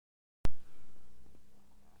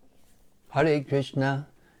Hare Krishna,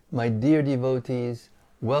 my dear devotees,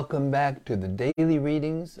 welcome back to the daily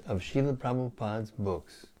readings of Srila Prabhupada's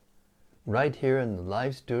books, right here in the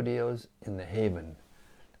live studios in the Haven,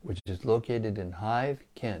 which is located in Hythe,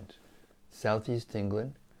 Kent, southeast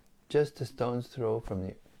England, just a stone's throw from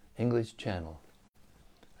the English Channel.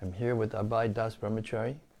 I'm here with Abhay Das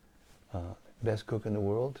Brahmachari, best cook in the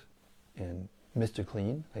world, and Mr.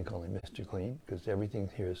 Clean. I call him Mr. Clean because everything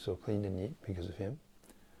here is so clean and neat because of him.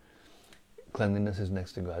 Cleanliness is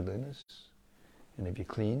next to godliness. And if you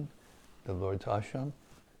clean the Lord's ashram,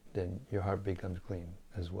 then your heart becomes clean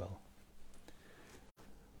as well.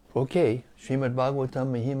 Okay, Srimad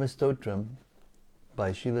Bhagavatam Mahima Stotram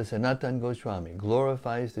by Srila Sanatana Goswami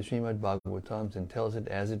glorifies the Srimad Bhagavatams and tells it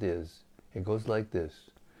as it is. It goes like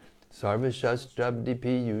this. Sarva Shastrabdi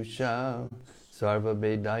Piyusha Sarva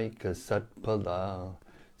Vedaika Satpala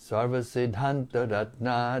Sarva Siddhanta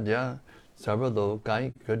Ratnadya Sarva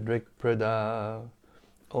Lokaika Drikprada.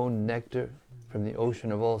 O nectar from the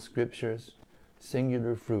ocean of all scriptures,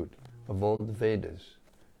 singular fruit of all the Vedas,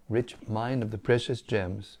 rich mine of the precious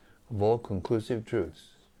gems of all conclusive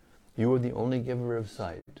truths, you are the only giver of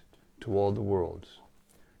sight to all the worlds.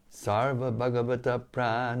 Sarva Bhagavata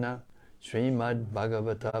Prana Srimad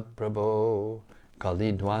Bhagavata Prabho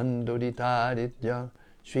Kali Dvandoditaritya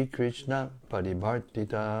Sri Krishna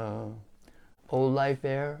Paribhartita. O life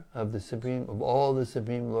air of all the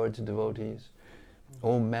Supreme Lord's devotees,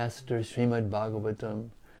 O Master Srimad Bhagavatam,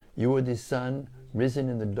 you are the sun risen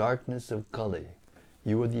in the darkness of Kali.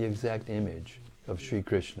 You are the exact image of Sri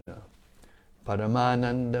Krishna.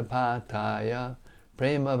 Paramananda Pataya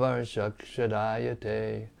Prema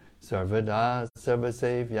Varshakshadayate Sarvada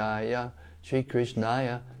Sarvasevyaya Sri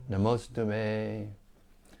Krishnaya Namostume.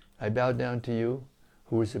 I bow down to you,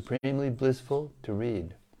 who are supremely blissful to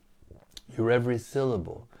read. Your every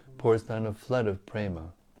syllable pours down a flood of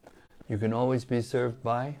prema. You can always be served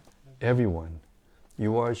by everyone.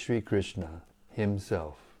 You are Sri Krishna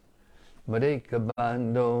himself. Madeka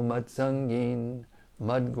Bando Matsangin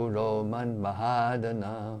Madguro Man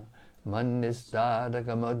Mahadana Man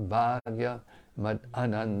Nistadaka Madbhagya Mad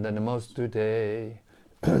Ananda Namostute.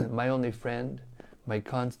 My only friend, my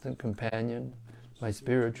constant companion, my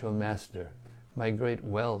spiritual master, my great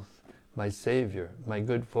wealth, my savior, my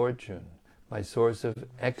good fortune, my source of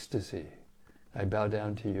ecstasy, I bow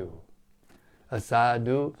down to you.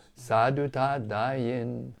 Asadu saduta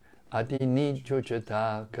dayin ati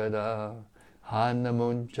nichochata kada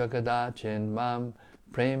hanamun chakada chenmam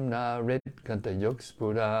premna rit kanta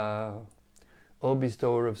yukspura. O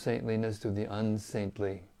bestower of saintliness to the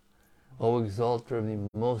unsaintly, O exalter of the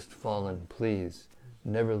most fallen, please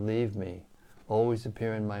never leave me. Always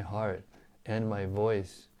appear in my heart and my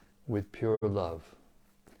voice with pure love.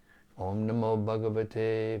 Om Namo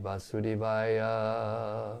Bhagavate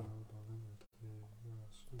Vasudevaya.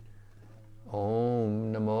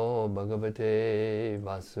 Om Namo Bhagavate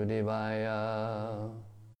Vasudevaya.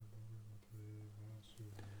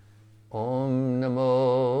 Om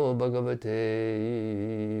Namo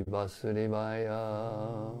Bhagavate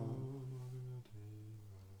Vasudevaya.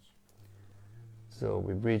 So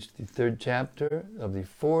we've reached the third chapter of the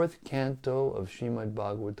fourth canto of Srimad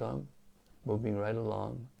Bhagavatam, moving right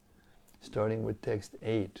along, starting with text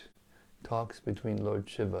 8, talks between Lord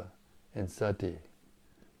Shiva and Sati.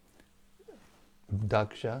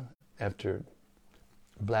 Daksha, after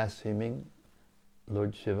blaspheming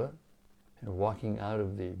Lord Shiva and walking out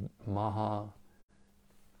of the Maha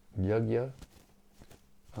Yajna,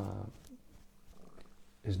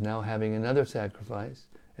 is now having another sacrifice,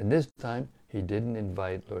 and this time he didn't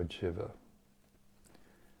invite Lord Shiva.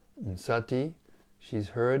 And Sati, she's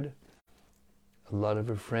heard a lot of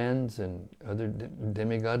her friends and other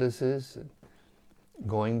demigoddesses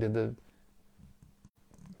going to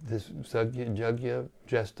this Yajna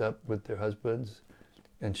dressed up with their husbands,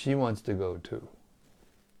 and she wants to go too.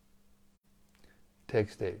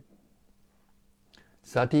 Text 8.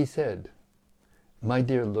 Sati said, "My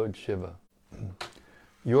dear Lord Shiva,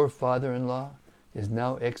 your father-in-law is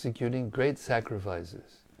now executing great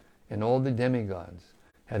sacrifices, and all the demigods,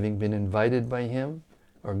 having been invited by him,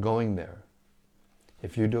 are going there.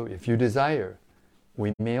 If you desire,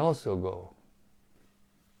 we may also go."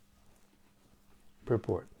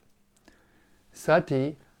 Purport.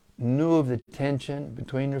 Sati knew of the tension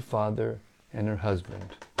between her father and her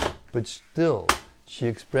husband, but still she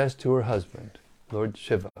expressed to her husband, Lord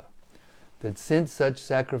Shiva, that since such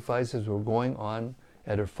sacrifices were going on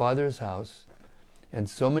at her father's house, and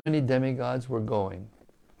so many demigods were going,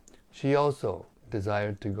 she also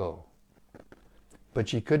desired to go. But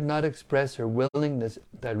she could not express her willingness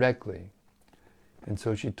directly, and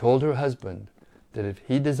so she told her husband that if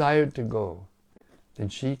he desired to go, then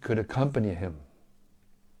she could accompany him.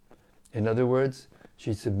 In other words,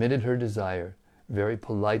 she submitted her desire very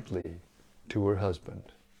politely to her husband.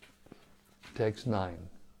 Text 9.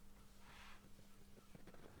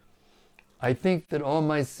 I think that all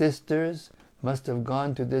my sisters must have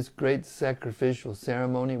gone to this great sacrificial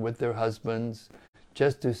ceremony with their husbands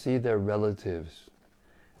just to see their relatives.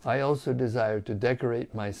 I also desire to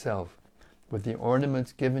decorate myself with the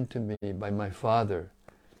ornaments given to me by my father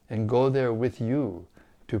and go there with you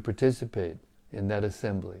to participate in that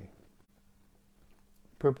assembly.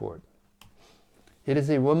 Purport. It is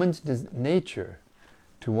a woman's nature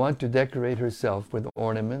to want to decorate herself with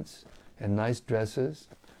ornaments and nice dresses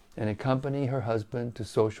and accompany her husband to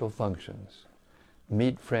social functions,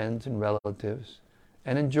 meet friends and relatives,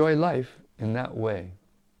 and enjoy life in that way.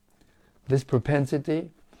 This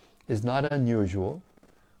propensity is not unusual,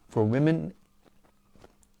 for woman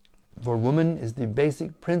is the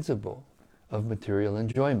basic principle of material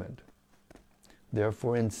enjoyment.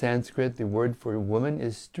 Therefore, in Sanskrit, the word for woman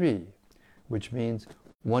is stri, which means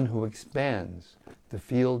one who expands the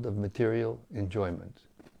field of material enjoyment.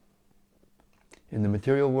 In the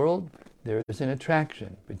material world, there is an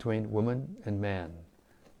attraction between woman and man.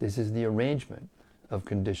 This is the arrangement of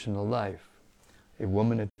conditional life. A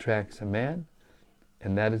woman attracts a man,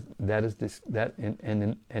 and in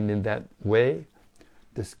that way,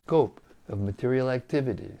 the scope of material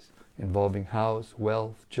activities involving house,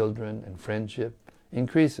 wealth, children, and friendship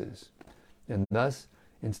increases. And thus,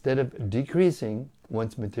 instead of decreasing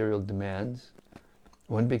one's material demands,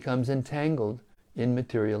 one becomes entangled in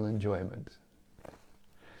material enjoyment.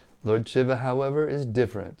 Lord Shiva, however, is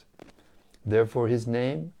different. Therefore, his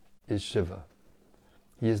name is Shiva.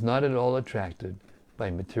 He is not at all attracted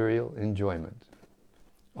by material enjoyment.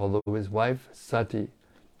 Although his wife, Sati,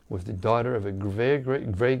 was the daughter of a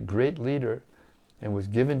very great leader and was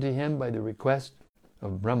given to him by the request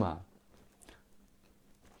of Brahma.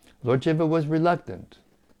 Lord Shiva was reluctant,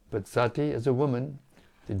 but Sati, as a woman,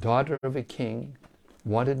 the daughter of a king,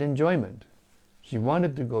 wanted enjoyment. She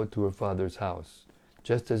wanted to go to her father's house,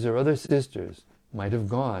 just as her other sisters might have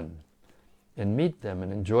gone, and meet them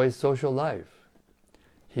and enjoy social life.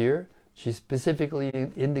 Here, she specifically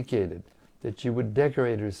indicated that she would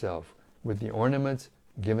decorate herself with the ornaments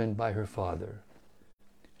given by her father.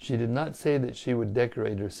 She did not say that she would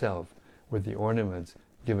decorate herself with the ornaments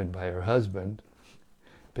given by her husband,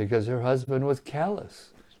 because her husband was callous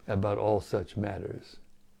about all such matters.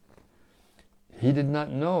 He did not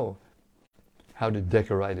know how to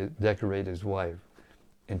decorate his wife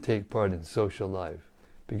and take part in social life,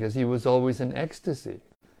 because he was always in ecstasy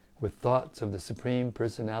with thoughts of the Supreme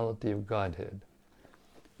Personality of Godhead.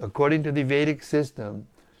 According to the Vedic system,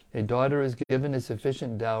 a daughter is given a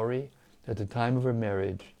sufficient dowry at the time of her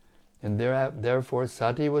marriage, and therefore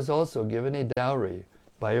Sati was also given a dowry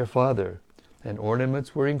by her father, and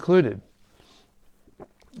ornaments were included.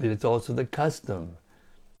 It is also the custom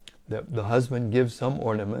that the husband gives some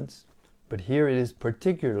ornaments, but here it is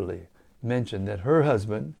particularly mentioned that her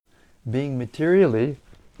husband, being materially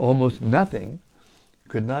almost nothing,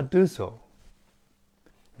 could not do so.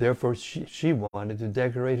 Therefore, she wanted to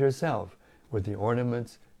decorate herself with the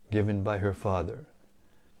ornaments given by her father.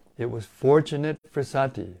 It was fortunate for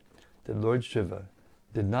Sati that Lord Shiva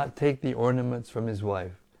did not take the ornaments from his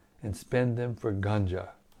wife and spend them for ganja,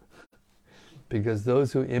 because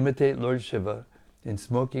those who imitate Lord Shiva in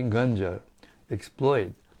smoking ganja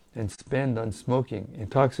exploit and spend on smoking,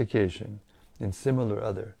 intoxication, and similar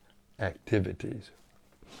other activities.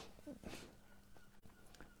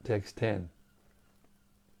 Text 10.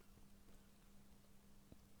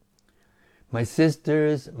 My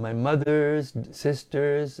sisters, my mother's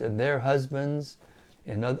sisters, and their husbands,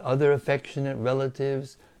 and other affectionate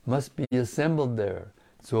relatives must be assembled there.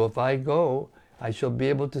 So if I go, I shall be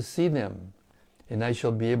able to see them, and I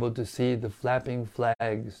shall be able to see the flapping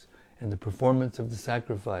flags and the performance of the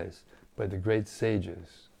sacrifice by the great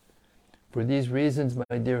sages. For these reasons,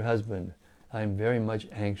 my dear husband, I am very much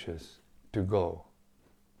anxious to go.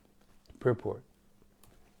 Purport.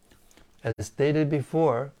 As stated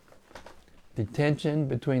before, the tension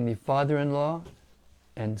between the father-in-law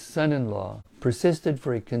and son-in-law persisted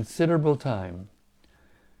for a considerable time.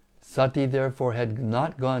 Sati therefore had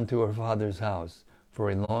not gone to her father's house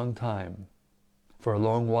for a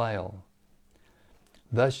long while.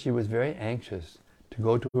 Thus she was very anxious to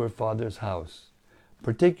go to her father's house,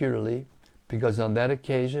 particularly because on that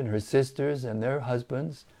occasion her sisters and their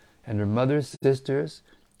husbands and her mother's sisters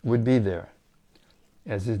would be there.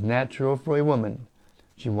 As is natural for a woman,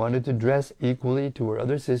 she wanted to dress equally to her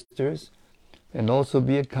other sisters and also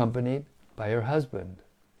be accompanied by her husband.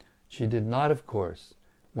 She did not, of course,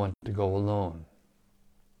 want to go alone.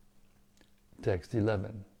 Text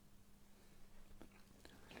 11.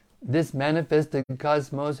 This manifested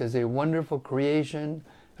cosmos is a wonderful creation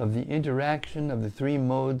of the interaction of the three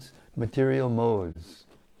modes, material modes,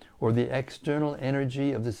 or the external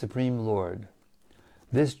energy of the Supreme Lord.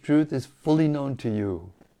 This truth is fully known to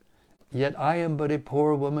you. Yet I am but a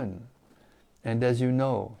poor woman, and as you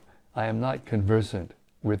know, I am not conversant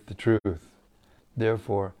with the truth.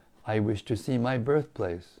 Therefore, I wish to see my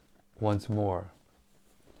birthplace once more.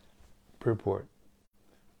 Purport.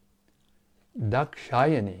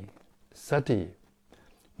 Dakshayani, Sati,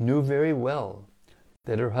 knew very well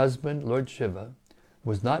that her husband, Lord Shiva,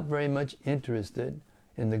 was not very much interested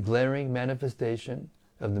in the glaring manifestation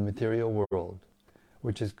of the material world,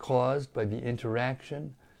 which is caused by the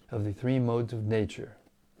interaction of the three modes of nature.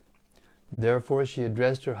 Therefore she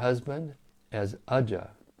addressed her husband as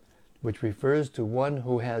Aja, which refers to one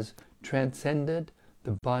who has transcended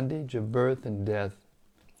the bondage of birth and death,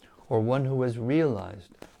 or one who has realized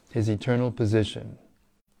his eternal position.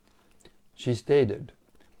 She stated,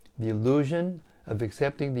 the illusion of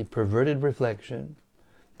accepting the perverted reflection,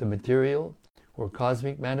 the material or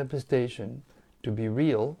cosmic manifestation, to be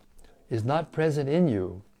real is not present in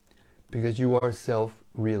you because you are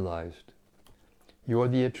self-realized. You are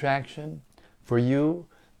the attraction, for you,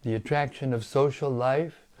 the attraction of social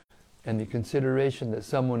life and the consideration that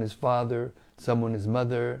someone is father, someone is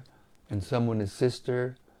mother, and someone is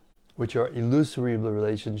sister, which are illusory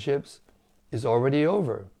relationships, is already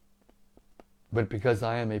over. But because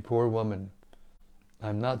I am a poor woman,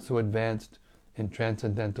 I'm not so advanced in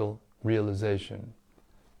transcendental realization.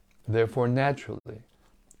 Therefore, naturally,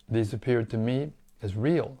 these appear to me as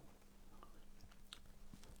real.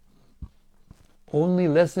 Only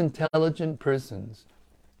less intelligent persons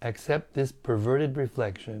accept this perverted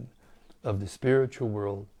reflection of the spiritual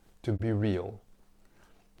world to be real.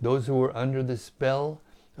 Those who are under the spell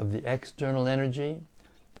of the external energy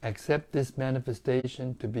accept this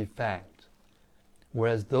manifestation to be fact,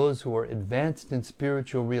 whereas those who are advanced in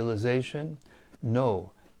spiritual realization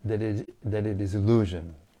know that it is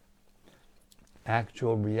illusion.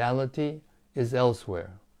 Actual reality is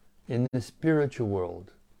elsewhere, in the spiritual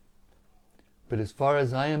world. But as far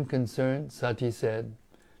as I am concerned, Sati said,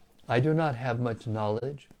 I do not have much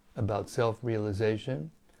knowledge about self-realization.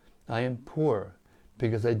 I am poor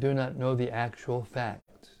because I do not know the actual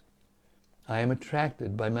facts. I am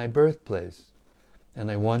attracted by my birthplace, and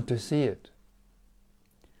I want to see it.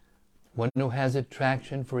 One who has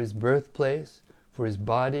attraction for his birthplace, for his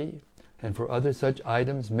body, and for other such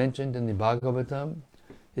items mentioned in the Bhagavatam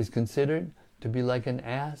is considered to be like an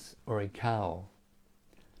ass or a cow.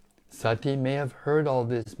 Sati may have heard all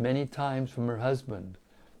this many times from her husband,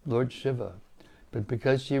 Lord Shiva, but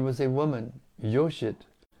because she was a woman, Yoshit,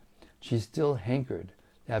 she still hankered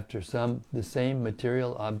after the same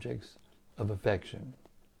material objects of affection.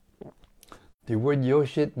 The word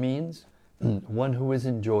Yoshit means one who is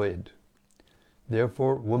enjoyed.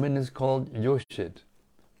 Therefore, woman is called Yoshit.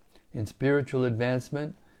 In spiritual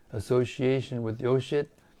advancement, association with Yoshit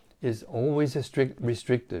is always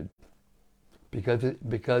restricted,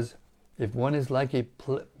 because if one is like a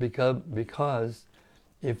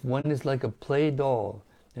play doll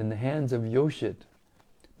in the hands of Yoshit,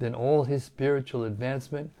 then all his spiritual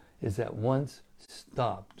advancement is at once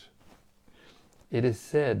stopped. It is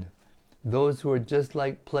said, those who are just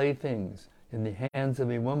like playthings in the hands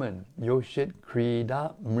of a woman, Yoshit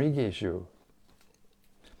Krida Mrigeshu,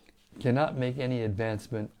 cannot make any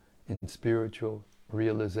advancement in spiritual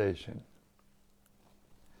realization.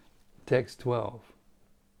 Text 12.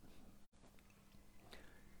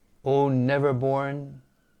 O never-born,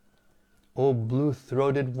 O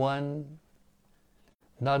blue-throated one,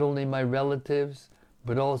 not only my relatives,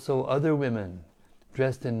 but also other women,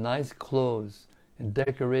 dressed in nice clothes and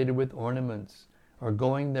decorated with ornaments, are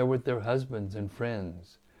going there with their husbands and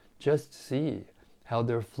friends. Just see how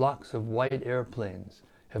their flocks of white airplanes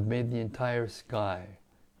have made the entire sky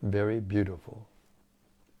very beautiful.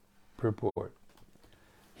 Purport.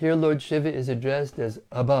 Here Lord Shiva is addressed as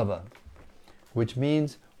Abhava, which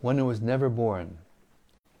means one who was never born.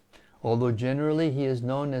 Although generally he is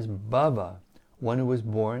known as Bhava, one who was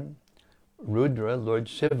born, Rudra, Lord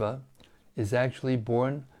Shiva, is actually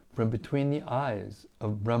born from between the eyes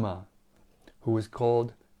of Brahma, who is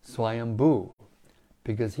called Swayambhu,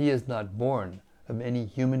 because he is not born of any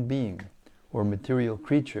human being or material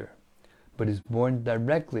creature, but is born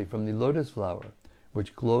directly from the lotus flower,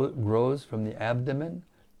 which grows from the abdomen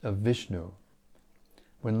of Vishnu.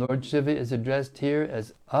 When Lord Shiva is addressed here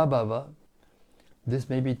as Abhava, this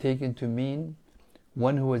may be taken to mean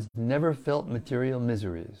one who has never felt material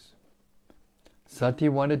miseries. Sati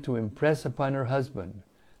wanted to impress upon her husband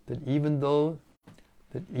that even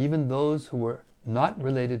those who were not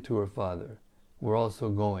related to her father were also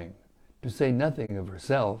going, to say nothing of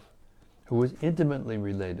herself, who was intimately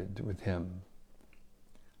related with him.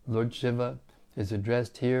 Lord Shiva is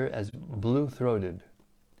addressed here as blue-throated.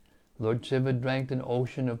 Lord Shiva drank an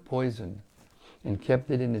ocean of poison and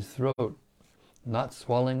kept it in his throat, not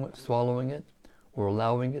swallowing it or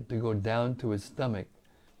allowing it to go down to his stomach,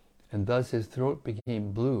 and thus his throat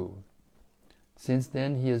became blue. Since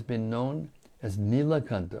then he has been known as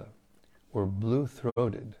Nilakanta, or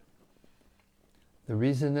blue-throated. The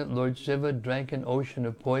reason that Lord Shiva drank an ocean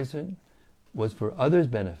of poison was for others'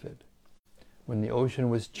 benefit. When the ocean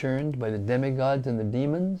was churned by the demigods and the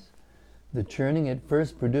demons, the churning at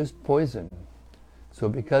first produced poison. So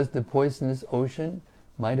because the poisonous ocean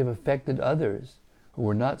might have affected others who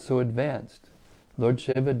were not so advanced, Lord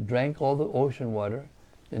Shiva drank all the ocean water.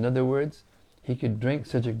 In other words, he could drink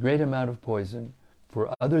such a great amount of poison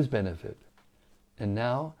for others' benefit. And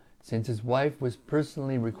now, since his wife was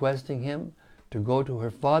personally requesting him to go to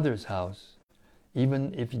her father's house,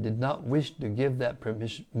 even if he did not wish to give that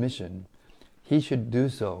permission, he should do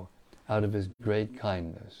so out of his great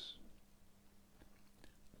kindness.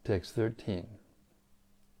 Text 13.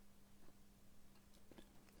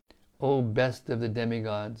 O best of the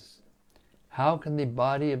demigods, how can the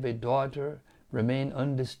body of a daughter remain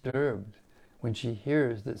undisturbed when she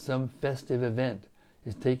hears that some festive event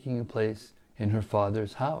is taking place in her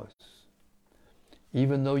father's house?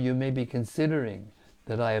 Even though you may be considering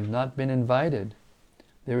that I have not been invited,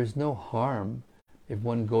 there is no harm if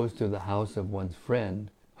one goes to the house of one's friend,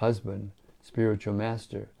 husband, spiritual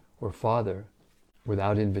master, or father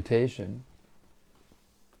without invitation.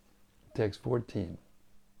 Text 14.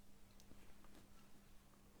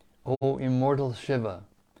 O immortal Shiva,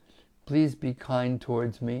 please be kind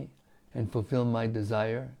towards me and fulfill my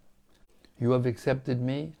desire. You have accepted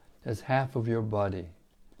me as half of your body.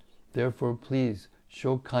 Therefore, please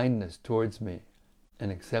show kindness towards me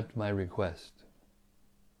and accept my request.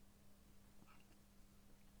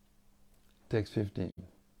 Text 15.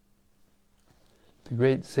 The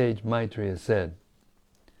great sage Maitreya said,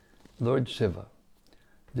 Lord Shiva,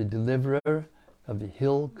 the deliverer of the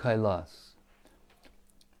hill Kailas,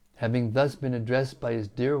 having thus been addressed by his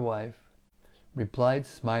dear wife, replied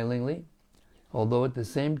smilingly, although at the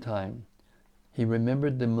same time he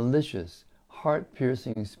remembered the malicious,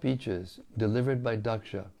 heart-piercing speeches delivered by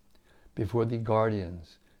Daksha before the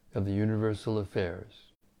guardians of the universal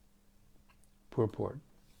affairs. Purport.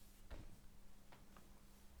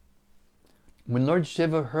 When Lord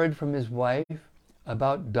Shiva heard from his wife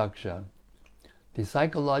about Daksha, the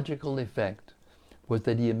psychological effect was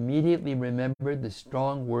that he immediately remembered the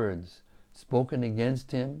strong words spoken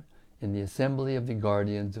against him in the assembly of the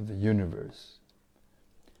guardians of the universe.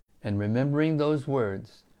 And remembering those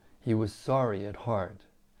words, he was sorry at heart,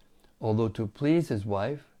 although to please his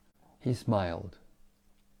wife, he smiled.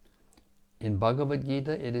 In Bhagavad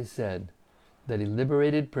Gita it is said that a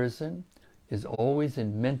liberated person is always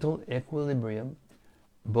in mental equilibrium,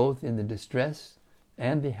 both in the distress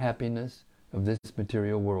and the happiness of this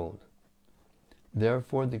material world.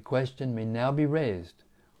 Therefore, the question may now be raised,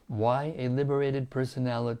 why a liberated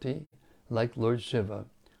personality like Lord Shiva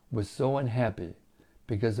was so unhappy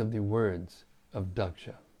because of the words of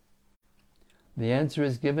Daksha. The answer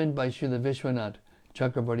is given by Srila Vishwanath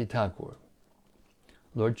Chakravarti Thakur.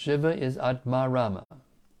 Lord Shiva is Atma Rama,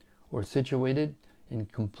 or situated in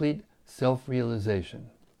complete self-realization.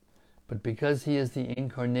 But because he is the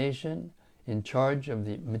incarnation in charge of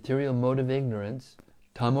the material mode of ignorance,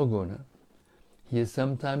 tamoguna, he is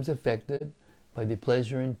sometimes affected by the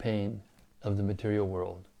pleasure and pain of the material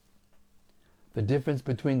world. The difference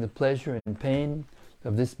between the pleasure and pain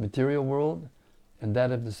of this material world and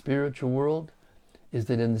that of the spiritual world is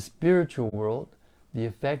that in the spiritual world, the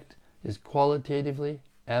effect is qualitatively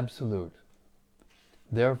absolute.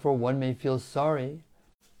 Therefore, one may feel sorry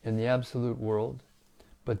in the absolute world,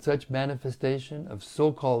 but such manifestation of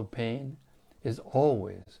so-called pain is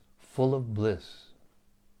always full of bliss.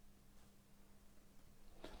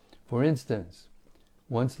 For instance,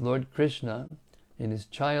 once Lord Krishna, in his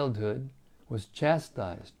childhood, was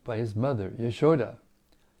chastised by his mother, Yashoda,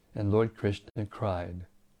 and Lord Krishna cried.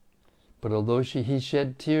 But although he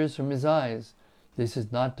shed tears from his eyes, this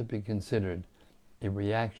is not to be considered a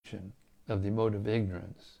reaction of the mode of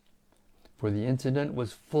ignorance, for the incident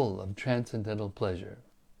was full of transcendental pleasure.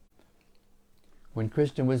 When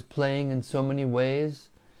Krishna was playing in so many ways,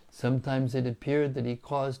 sometimes it appeared that he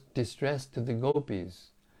caused distress to the gopis,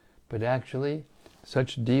 but actually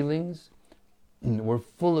such dealings were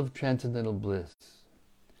full of transcendental bliss.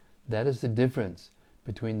 That is the difference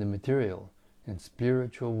between the material and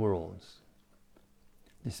spiritual worlds.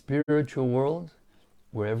 The spiritual world,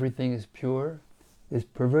 where everything is pure, is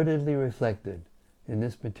pervertedly reflected in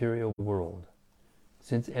this material world.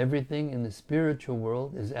 Since everything in the spiritual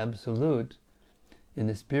world is absolute, in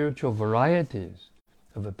the spiritual varieties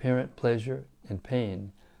of apparent pleasure and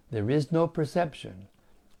pain, there is no perception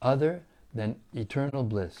other than eternal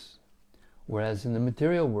bliss. Whereas in the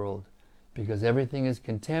material world, because everything is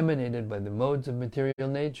contaminated by the modes of material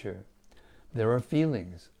nature, there are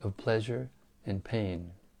feelings of pleasure and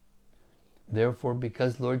pain. Therefore,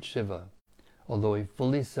 because Lord Shiva, although a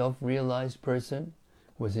fully self-realized person,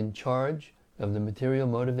 was in charge of the material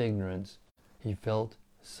mode of ignorance, he felt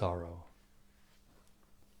sorrow.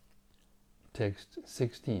 Text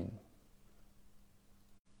 16.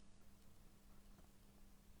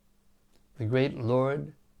 The great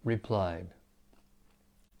Lord replied,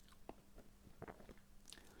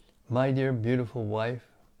 "My dear beautiful wife,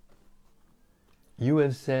 you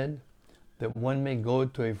have said that one may go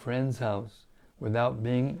to a friend's house without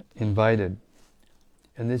being invited.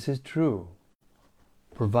 And this is true,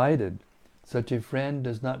 provided such a friend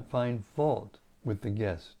does not find fault with the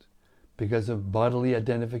guest because of bodily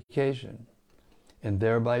identification and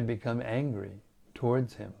thereby become angry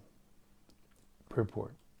towards him."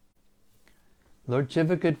 Purport. Lord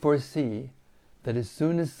Shiva could foresee that as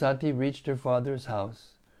soon as Sati reached her father's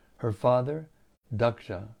house, her father,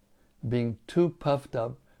 Daksha, being too puffed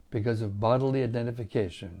up because of bodily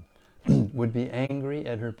identification, would be angry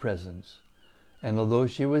at her presence, and although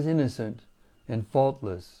she was innocent and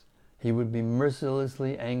faultless, he would be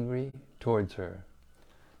mercilessly angry towards her.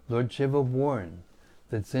 Lord Shiva warned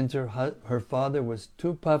that since her father was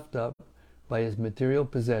too puffed up by his material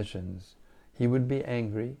possessions, he would be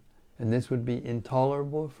angry, and this would be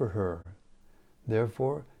intolerable for her.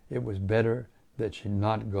 Therefore, it was better that she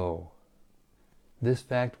not go. This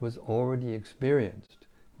fact was already experienced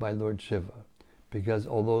by Lord Shiva, because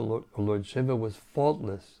although Lord Shiva was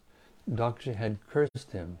faultless, Daksha had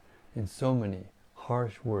cursed him in so many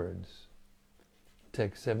harsh words.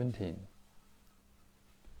 Text 17.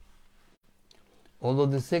 Although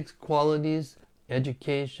the 6 qualities,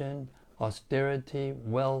 education, austerity,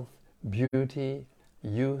 wealth, beauty,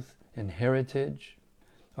 youth, and heritage,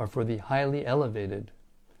 are for the highly elevated,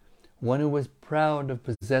 one who is proud of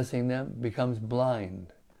possessing them becomes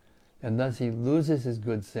blind, and thus he loses his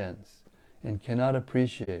good sense and cannot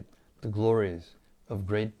appreciate the glories of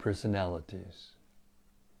great personalities.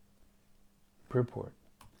 Purport.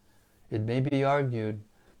 It may be argued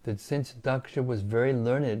that since Daksha was very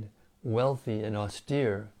learned, wealthy, and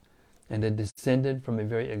austere, and had descended from a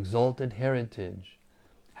very exalted heritage,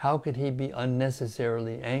 how could he be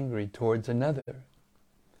unnecessarily angry towards another?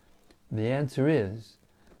 The answer is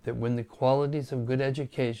that when the qualities of good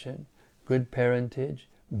education, good parentage,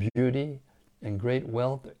 beauty, and great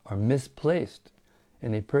wealth are misplaced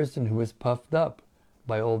in a person who is puffed up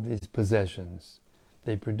by all these possessions,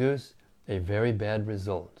 they produce a very bad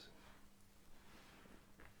result.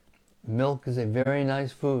 Milk is a very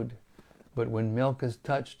nice food, but when milk is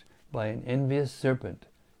touched by an envious serpent,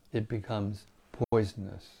 it becomes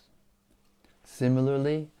poisonous.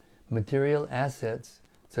 Similarly, material assets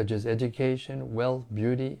such as education, wealth,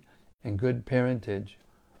 beauty, and good parentage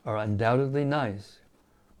are undoubtedly nice,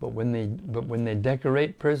 but when they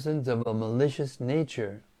decorate persons of a malicious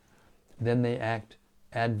nature, then they act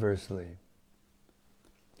adversely.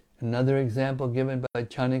 Another example given by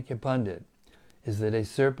Chanakya Pandit is that a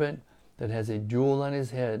serpent that has a jewel on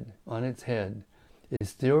its head is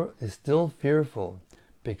still fearful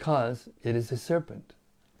because it is a serpent.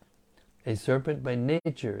 A serpent by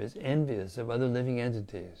nature is envious of other living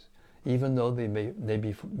entities, even though they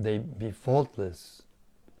be faultless.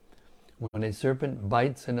 When a serpent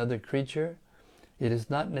bites another creature, it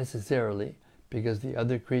is not necessarily because the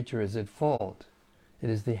other creature is at fault.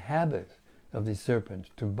 It is the habit of the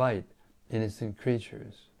serpent to bite innocent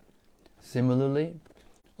creatures. Similarly,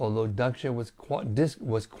 although Daksha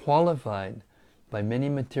was qualified by many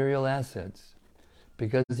material assets,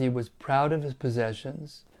 because he was proud of his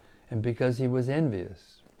possessions and because he was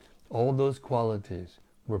envious, all those qualities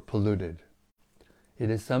were polluted. It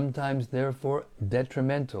is sometimes therefore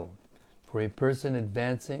detrimental for a person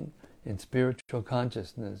advancing in spiritual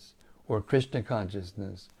consciousness or Krishna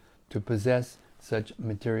consciousness to possess such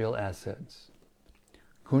material assets.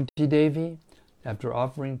 Kunti Devi, after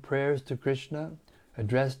offering prayers to Krishna,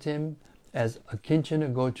 addressed him as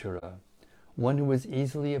Akinchana Gochara, one who is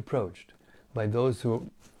easily approached by those who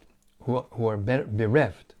are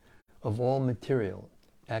bereft of all material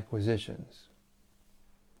acquisitions.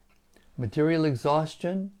 Material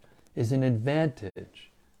exhaustion is an advantage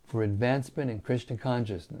for advancement in Krishna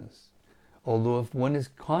consciousness. Although if one is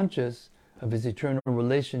conscious of his eternal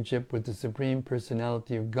relationship with the Supreme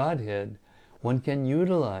Personality of Godhead, one can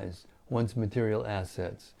utilize one's material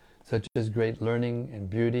assets, such as great learning and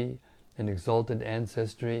beauty and exalted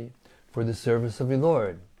ancestry, for the service of the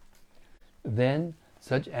Lord. Then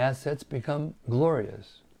such assets become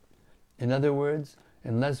glorious. In other words,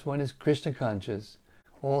 unless one is Krishna conscious,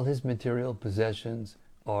 all his material possessions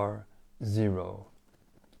are zero.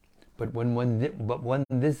 But when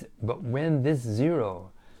this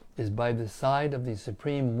zero is by the side of the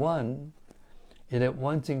Supreme One, it at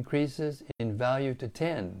once increases in value to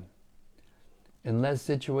 10. Unless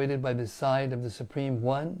situated by the side of the Supreme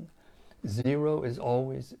One, zero is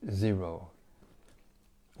always zero.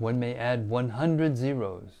 One may add 100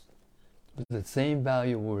 zeros, but the same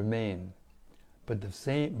value will remain, but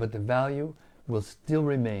the value will still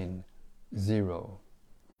remain zero.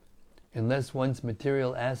 Unless one's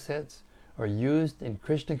material assets are used in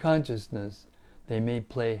Krishna consciousness, they may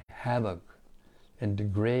play havoc and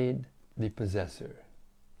degrade the possessor.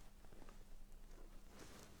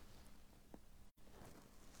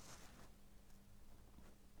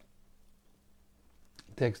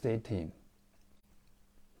 Text 18.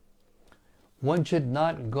 One should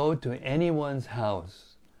not go to anyone's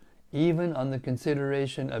house, even on the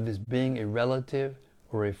consideration of his being a relative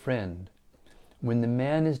or a friend, when the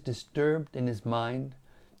man is disturbed in his mind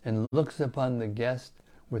and looks upon the guest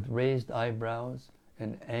with raised eyebrows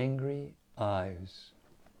and angry eyes.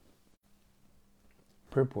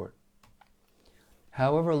 Purport.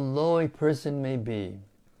 However low a person may be,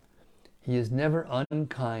 he is never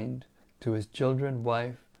unkind to his children,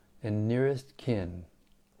 wife, and nearest kin.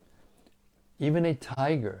 Even a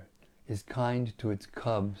tiger is kind to its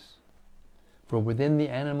cubs, for within the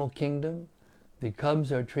animal kingdom, the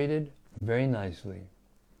cubs are treated very nicely.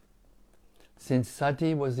 Since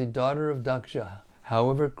Sati was the daughter of Daksha,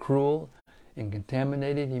 however cruel and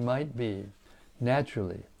contaminated he might be,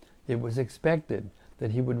 naturally it was expected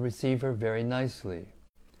that he would receive her very nicely.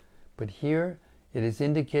 But here it is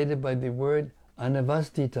indicated by the word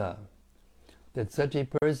anavastita, that such a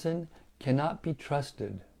person cannot be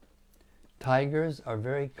trusted. Tigers are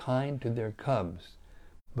very kind to their cubs,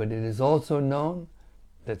 but it is also known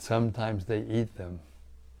that sometimes they eat them.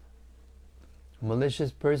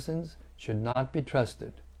 Malicious persons should not be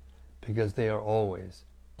trusted, because they are always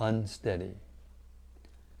unsteady.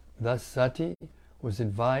 Thus Sati was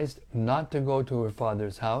advised not to go to her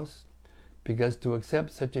father's house, because to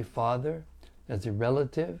accept such a father as a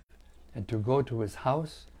relative and to go to his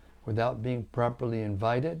house without being properly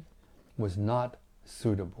invited was not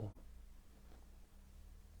suitable.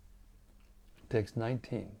 Text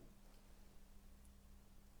 19.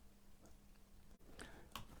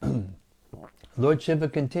 Lord Shiva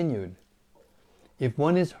continued, if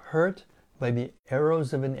one is hurt by the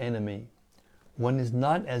arrows of an enemy, one is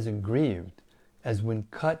not as aggrieved as when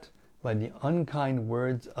cut by the unkind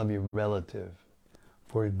words of a relative,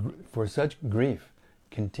 for such grief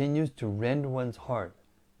continues to rend one's heart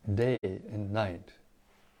day and night.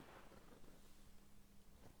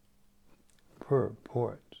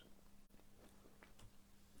 Purport.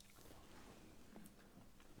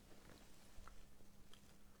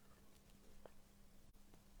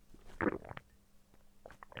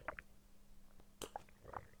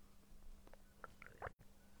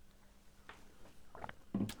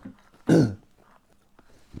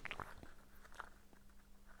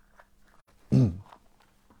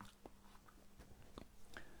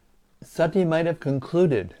 Sati might have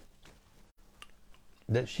concluded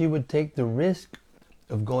that she would take the risk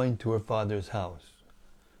of going to her father's house,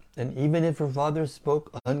 and even if her father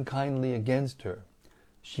spoke unkindly against her,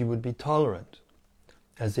 she would be tolerant,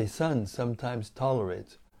 as a son sometimes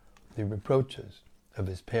tolerates the reproaches of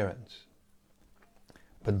his parents.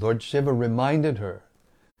 But Lord Shiva reminded her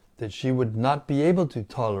that she would not be able to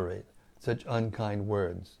tolerate such unkind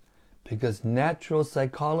words, because natural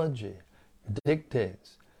psychology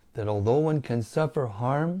dictates that although one can suffer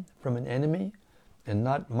harm from an enemy and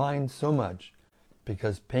not mind so much,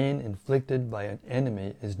 because pain inflicted by an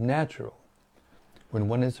enemy is natural, when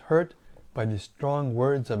one is hurt by the strong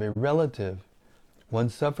words of a relative, one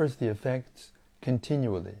suffers the effects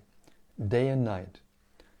continually, day and night,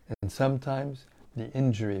 and sometimes the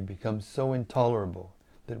injury becomes so intolerable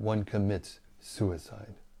that one commits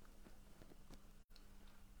suicide.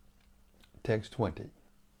 Text 20.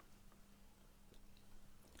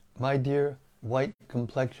 My dear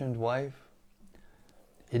white-complexioned wife,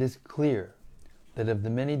 it is clear that of the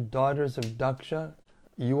many daughters of Daksha,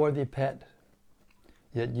 you are the pet,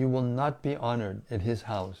 yet you will not be honored at his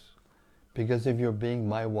house because of your being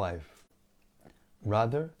my wife.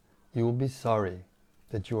 Rather, you will be sorry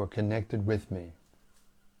that you are connected with me.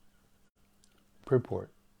 Purport.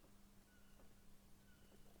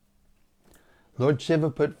 Lord Shiva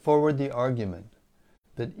put forward the argument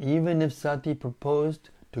that even if Sati proposed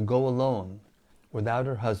to go alone without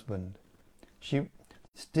her husband, she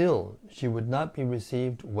would not be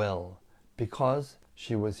received well because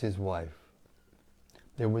she was his wife.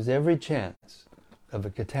 There was every chance of a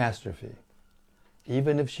catastrophe,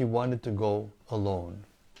 even if she wanted to go alone.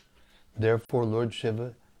 Therefore, Lord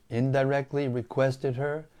Shiva indirectly requested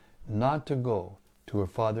her not to go to her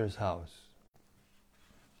father's house.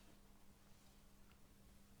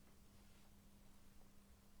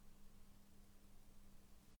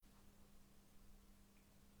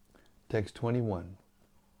 Text 21.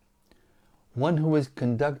 One who is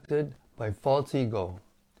conducted by false ego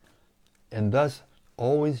and thus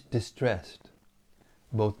always distressed,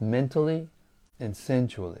 both mentally and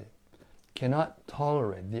sensually, cannot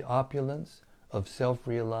tolerate the opulence of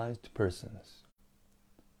self-realized persons.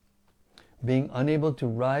 Being unable to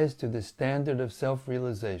rise to the standard of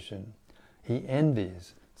self-realization, he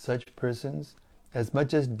envies such persons as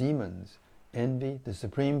much as demons envy the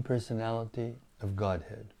Supreme Personality of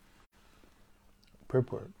Godhead.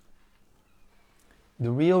 Purport.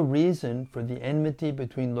 The real reason for the enmity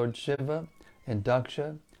between Lord Shiva and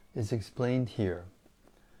Daksha is explained here.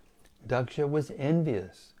 Daksha was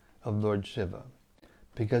envious of Lord Shiva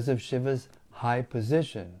because of Shiva's high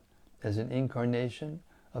position as an incarnation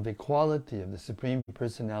of equality of the Supreme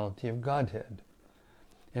Personality of Godhead,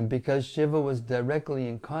 and because Shiva was directly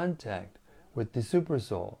in contact with the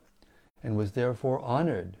Supersoul and was therefore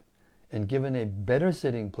honored and given a better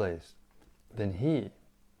sitting place than he.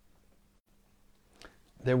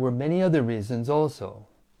 There were many other reasons also.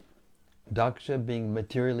 Daksha, being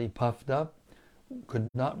materially puffed up, could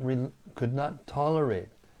not tolerate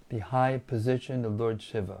the high position of Lord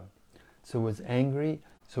Shiva, so his anger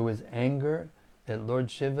at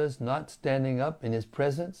Lord Shiva's not standing up in his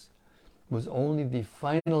presence was only the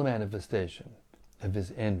final manifestation of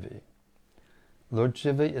his envy. Lord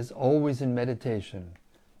Shiva is always in meditation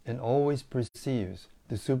and always perceives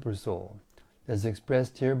the Supersoul, as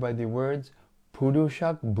expressed here by the words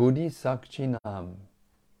Purushak Buddhi Sakchinam.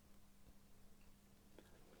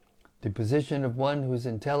 The position of one whose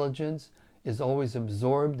intelligence is always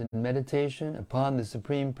absorbed in meditation upon the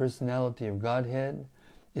Supreme Personality of Godhead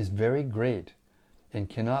is very great and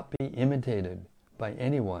cannot be imitated by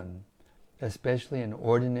anyone, especially an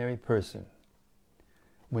ordinary person.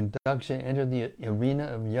 When Daksha entered the arena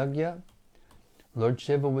of Yajna, Lord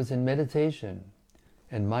Shiva was in meditation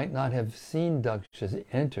and might not have seen Daksha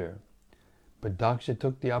enter, but Daksha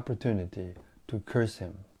took the opportunity to curse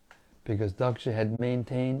him, because Daksha had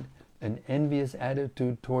maintained an envious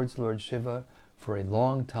attitude towards Lord Shiva for a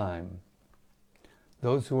long time.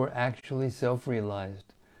 Those who are actually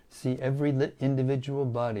self-realized see every individual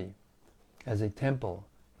body as a temple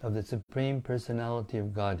of the Supreme Personality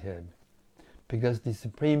of Godhead, because the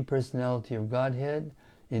Supreme Personality of Godhead,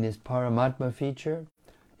 in his Paramatma feature,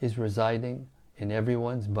 is residing in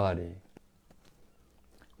everyone's body.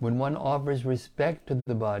 When one offers respect to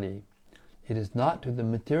the body, it is not to the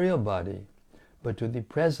material body, but to the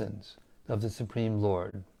presence of the Supreme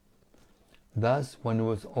Lord. Thus, one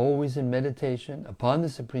who is always in meditation upon the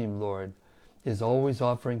Supreme Lord is always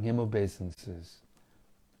offering him obeisances.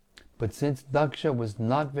 But since Daksha was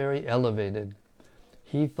not very elevated,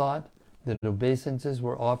 he thought that obeisances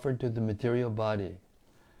were offered to the material body,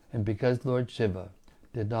 and because Lord Shiva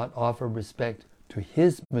did not offer respect to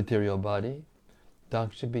his material body,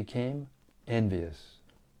 Daksha became envious.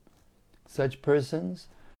 Such persons,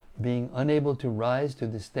 being unable to rise to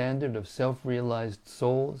the standard of self-realized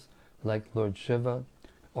souls like Lord Shiva,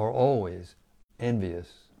 are always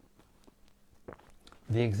envious.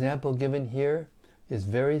 The example given here is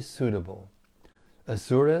very suitable.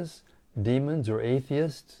 Asuras, demons, or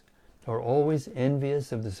atheists are always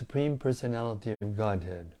envious of the Supreme Personality of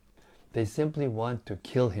Godhead. They simply want to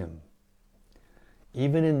kill him.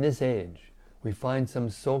 Even in this age, we find some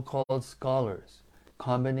so-called scholars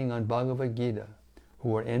commenting on Bhagavad Gita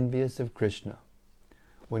who are envious of Krishna.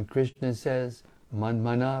 When Krishna says,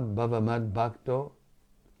 Manmana Bhavamad Bhakto,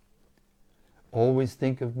 always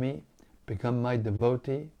think of me, become my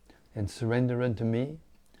devotee, and surrender unto me,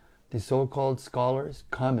 the so-called scholars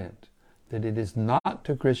comment that it is not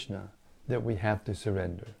to Krishna that we have to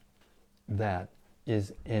surrender. That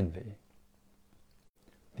is envy.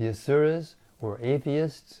 The asuras, or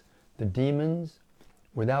atheists, the demons,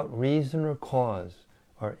 without reason or cause,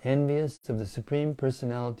 are envious of the Supreme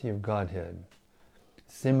Personality of Godhead.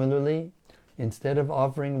 Similarly, instead of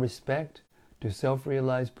offering respect to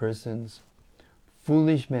self-realized persons,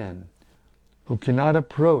 foolish men who cannot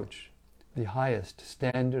approach the highest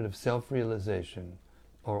standard of self-realization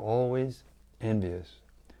are always envious,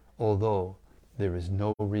 although there is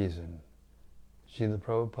no reason. Srila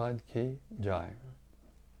Prabhupada ki jai.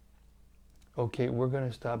 Okay, we're going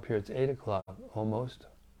to stop here. It's 8 o'clock almost.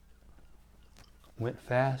 Went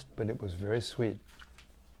fast, but it was very sweet.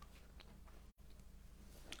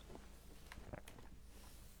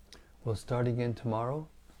 We'll start again tomorrow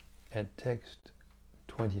at text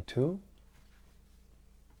 22.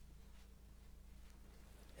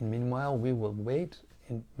 And meanwhile, we will wait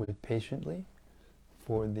patiently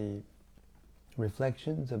for the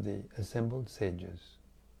reflections of the assembled sages.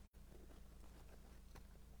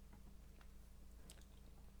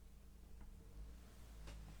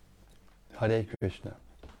 Hare Krishna.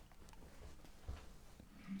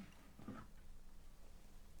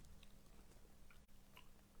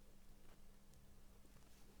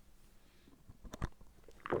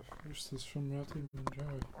 First is from Rati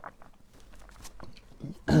Manjari.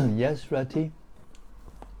 Yes, Rati?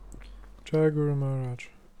 Jai Guru Maharaj.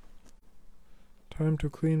 Time to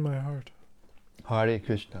clean my heart. Hare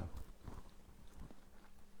Krishna.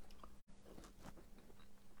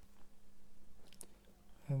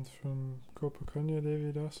 And from Gopakanya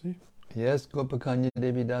Devi Dasi. Yes, Gopakanya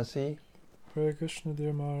Devi Dasi. Hare Krishna,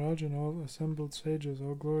 dear Maharaj, and all assembled sages,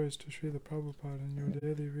 all glories to Srila Prabhupada and your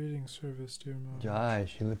daily reading service, dear Maharaj. Jai,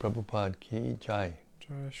 Srila Prabhupada ki jai.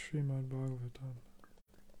 Jai Srimad Bhagavatam.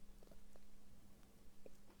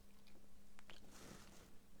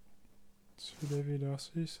 Sudevi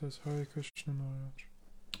Dasi says, Hare Krishna, Maharaj.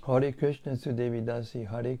 Hare Krishna, Sudevi Dasi.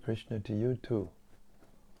 Hare Krishna to you too.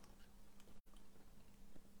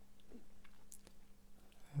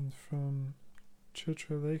 And from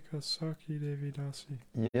Chitralekha Saki Devi Dasi.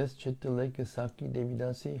 Yes, Chitralekha Saki Devi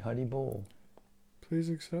Dasi. Hari Bol. Please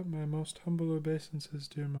accept my most humble obeisances,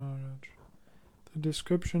 dear Maharaj. The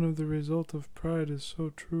description of the result of pride is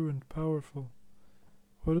so true and powerful.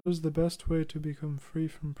 What is the best way to become free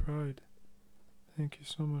from pride? Thank you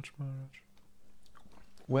so much, Maharaj.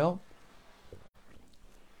 Well,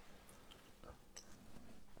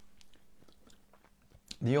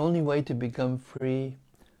 the only way to become free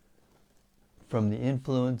from the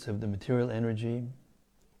influence of the material energy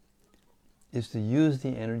is to use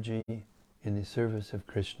the energy in the service of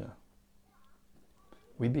Krishna.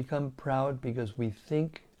 We become proud because we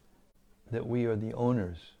think that we are the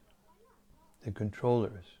owners, the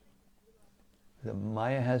controllers. The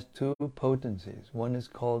Maya has two potencies. One is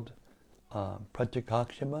called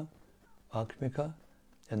Pratyakshama, Akshmika,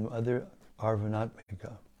 and the other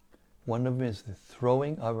Arvanatmika. One of them is the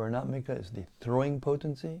throwing, Arvanatmika is the throwing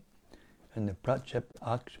potency, and the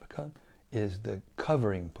Pratyakshmika is the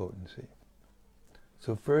covering potency.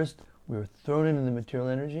 So first, we're thrown into the material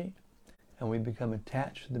energy, and we become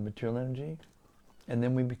attached to the material energy, and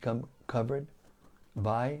then we become covered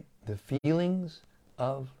by the feelings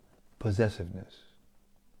of possessiveness.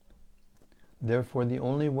 Therefore, the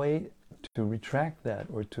only way to retract that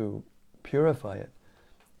or to purify it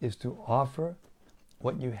is to offer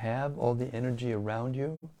what you have, all the energy around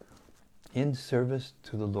you, in service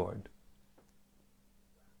to the Lord.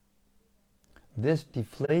 This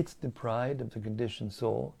deflates the pride of the conditioned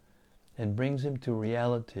soul and brings him to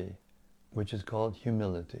reality, which is called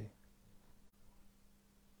humility.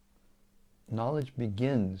 Knowledge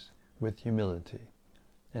begins with humility.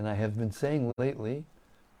 And I have been saying lately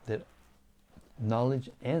that knowledge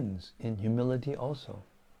ends in humility also.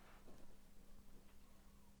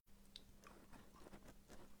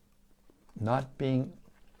 Not being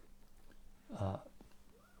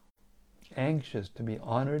anxious to be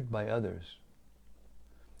honored by others.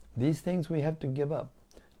 These things we have to give up,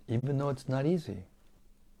 even though it's not easy.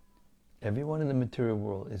 Everyone in the material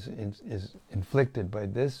world is inflicted by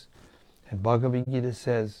this, and Bhagavad Gita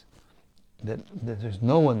says that there's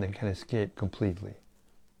no one that can escape completely,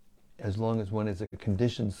 as long as one is a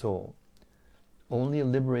conditioned soul. Only a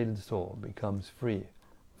liberated soul becomes free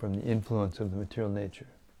from the influence of the material nature.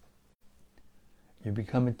 You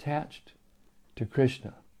become attached to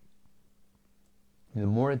Krishna. The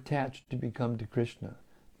more attached you become to Krishna,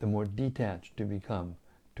 the more detached you become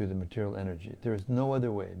to the material energy. There is no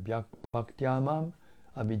other way. Bhaktyamam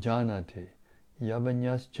abhijanati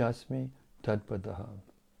yavanyas chasmi tatpadaham.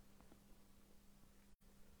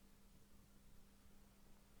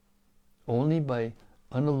 Only by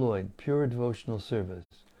unalloyed, pure devotional service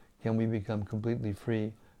can we become completely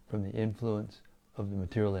free from the influence of the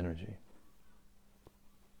material energy.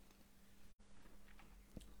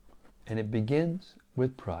 And it begins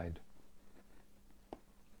with pride.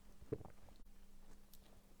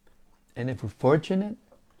 And if we're fortunate,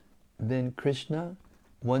 then Krishna,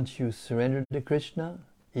 once you surrender to Krishna,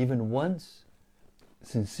 even once,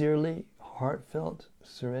 sincerely, heartfelt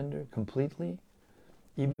surrender completely,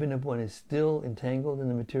 even if one is still entangled in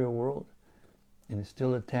the material world and is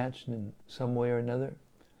still attached in some way or another,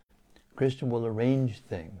 Krishna will arrange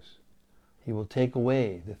things. He will take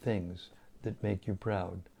away the things that make you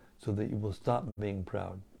proud so that you will stop being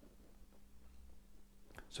proud.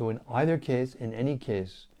 So in either case, in any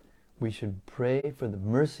case, we should pray for the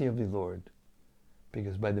mercy of the Lord,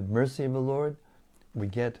 because by the mercy of the Lord, we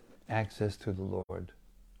get access to the Lord.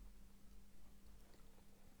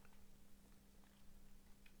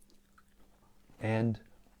 And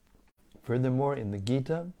furthermore, in the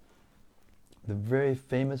Gita, the very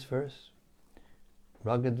famous verse,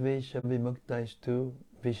 Ragadvesha vimuktaishtu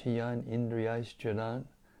vishayan indriyaischaran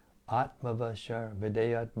atmavashar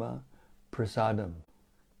vedayatma prasadam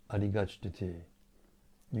adhigachdati.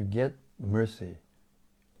 You get mercy.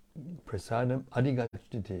 Prasadam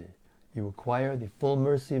adhigachdati. You acquire the full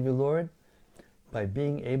mercy of the Lord by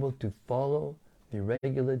being able to follow the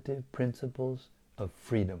regulative principles of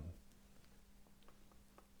freedom.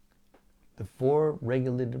 The 4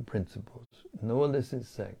 regulative principles: no illicit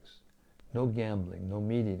sex, no gambling, no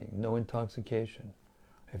meat eating, no intoxication.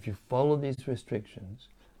 If you follow these restrictions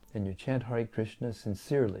and you chant Hare Krishna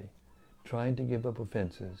sincerely, trying to give up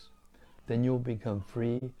offenses, then you'll become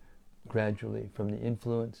free gradually from the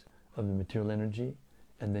influence of the material energy,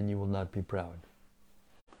 and then you will not be proud.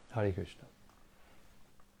 Hare Krishna.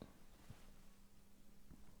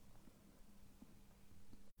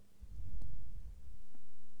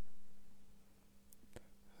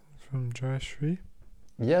 From Jai Shri.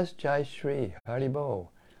 Yes, Jai Shri, Haribo.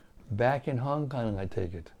 Back in Hong Kong, I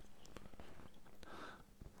take it.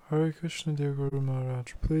 Hare Krishna, dear Guru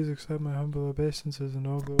Maharaj. Please accept my humble obeisances and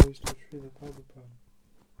all glories to Srila Prabhupada.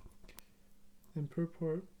 In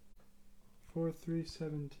purport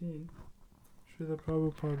 4317, Srila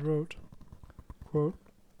Prabhupada wrote, quote,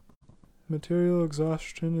 "Material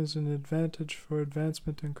exhaustion is an advantage for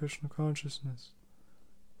advancement in Krishna consciousness.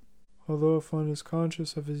 Although if one is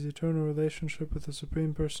conscious of his eternal relationship with the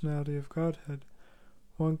Supreme Personality of Godhead,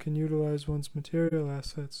 one can utilize one's material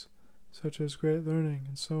assets, such as great learning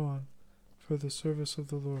and so on, for the service of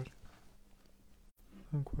the Lord."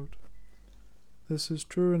 Unquote. This is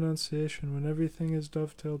true renunciation when everything is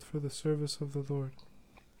dovetailed for the service of the Lord.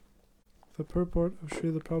 The purport of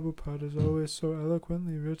Srila Prabhupada is always so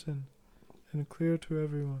eloquently written and clear to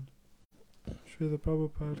everyone. Srila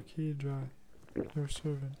Prabhupada Ki Jai, your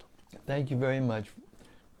servant. Thank you very much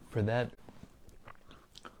for that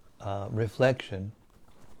reflection.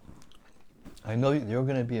 I know you're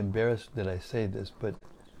going to be embarrassed that I say this, but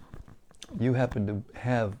you happen to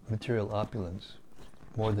have material opulence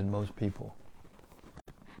more than most people,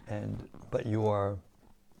 but you are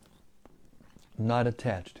not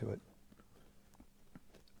attached to it,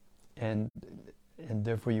 and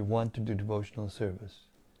therefore you want to do devotional service,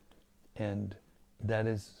 and that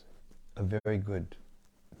is a very good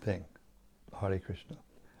thing. Hare Krishna.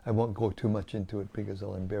 I won't go too much into it because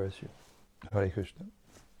I'll embarrass you. Hare Krishna.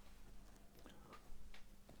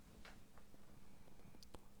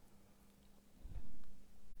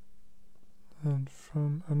 And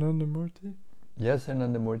from Anandamurti. Yes,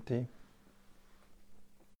 Anandamurti.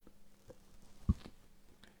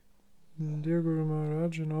 Dear Guru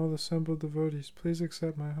Maharaj and all assembled devotees, please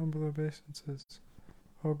accept my humble obeisances.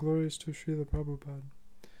 All glories to Srila Prabhupada.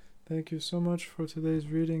 Thank you so much for today's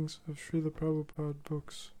readings of Srila Prabhupada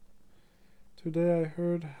books. Today I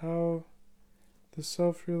heard how the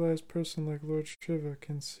self-realized person like Lord Shiva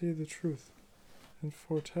can see the truth and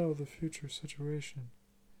foretell the future situation.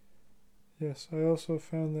 Yes, I also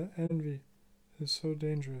found that envy is so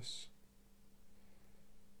dangerous.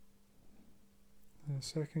 And the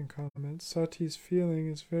second comment, Sati's feeling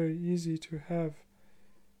is very easy to have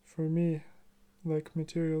for me, like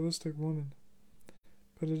materialistic woman.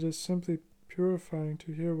 But it is simply purifying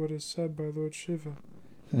to hear what is said by Lord Shiva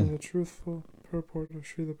and the truthful purport of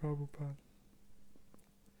Srila Prabhupada.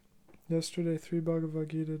 Yesterday, 3 Bhagavad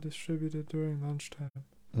Gita distributed during lunchtime.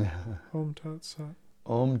 Om Tat Sat.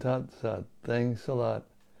 Om Tat Sat. Thanks a lot.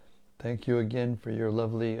 Thank you again for your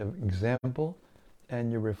lovely example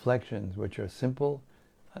and your reflections, which are simple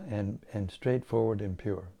and straightforward and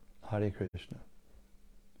pure. Hare Krishna.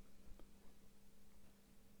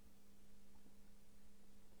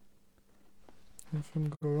 And from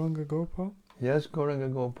Gauranga Gopal. Yes,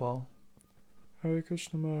 Gauranga Gopal. Hare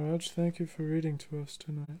Krishna Maharaj, thank you for reading to us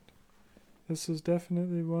tonight. This is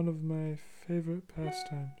definitely one of my favorite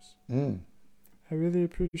pastimes. I really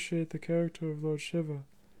appreciate the character of Lord Shiva,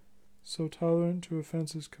 so tolerant to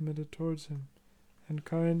offenses committed towards him, and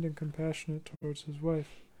kind and compassionate towards his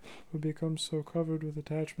wife, who becomes so covered with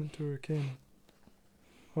attachment to her kin.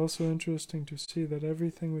 Also interesting to see that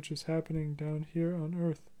everything which is happening down here on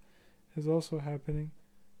earth is also happening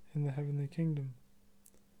in the heavenly kingdom.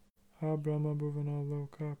 Ha Brahma Bhuvana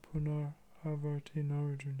Loka Punar Avarti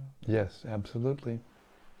Narajuna. Yes, absolutely.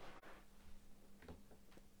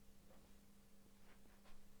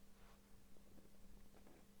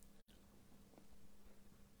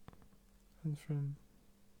 And from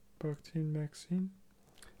Bhaktin Maxine.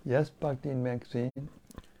 Yes, Bhaktin Maxine.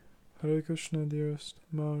 Hare Krishna, dearest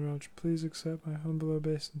Maharaj, please accept my humble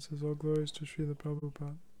obeisances. All glories to Srila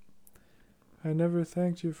Prabhupada. I never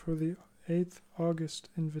thanked you for the 8th August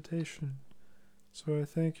invitation, so I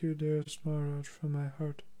thank you, dearest Maharaj, from my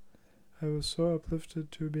heart. I was so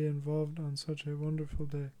uplifted to be involved on such a wonderful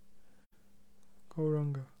day.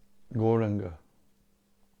 Gauranga. Gauranga.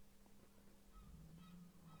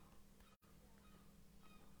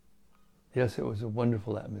 Yes, it was a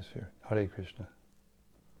wonderful atmosphere. Hare Krishna.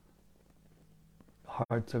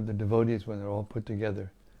 Hearts of the devotees, when they're all put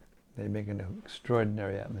together, they make an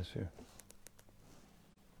extraordinary atmosphere.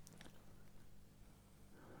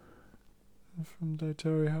 And from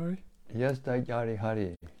Daitari Hari. Yes, Daitari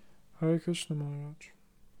Hari. Hare Krishna, Maharaj.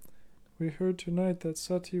 We heard tonight that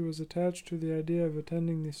Sati was attached to the idea of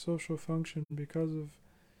attending the social function because of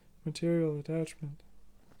material attachment.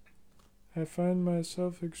 I find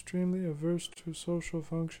myself extremely averse to social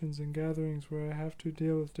functions and gatherings where I have to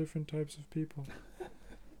deal with different types of people.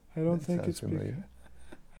 I don't think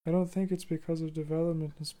it's because of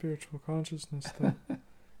development in spiritual consciousness, though,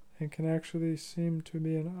 and can actually seem to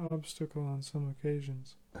be an obstacle on some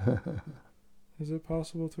occasions. Is it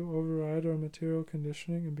possible to override our material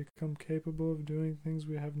conditioning and become capable of doing things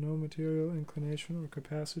we have no material inclination or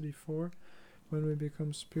capacity for when we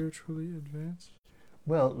become spiritually advanced?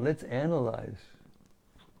 Well, let's analyze.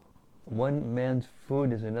 One man's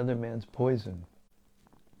food is another man's poison.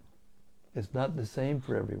 It's not the same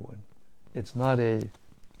for everyone. It's not a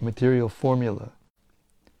material formula.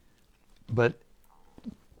 But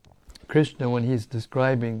Krishna, when he's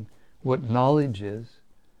describing what knowledge is,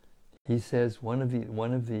 he says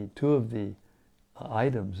two of the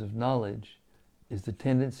items of knowledge is the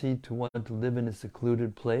tendency to want to live in a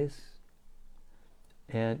secluded place,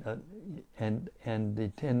 and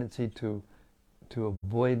the tendency to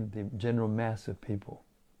avoid the general mass of people.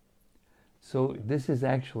 So this is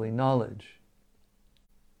actually knowledge.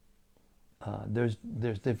 There's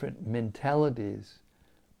different mentalities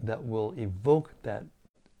that will evoke that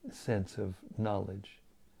sense of knowledge,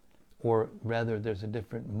 or rather there's a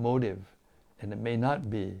different motive, and it may not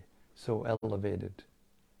be so elevated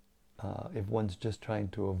if one's just trying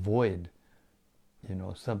to avoid,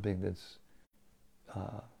 something that's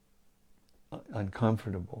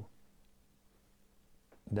uncomfortable.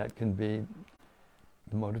 That can be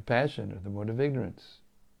the mode of passion or the mode of ignorance.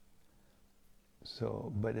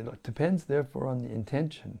 So, but it depends therefore on the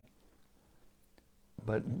intention.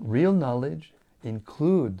 But real knowledge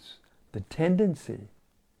includes the tendency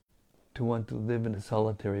to want to live in a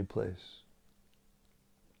solitary place.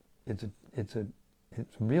 It's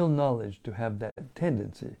real knowledge to have that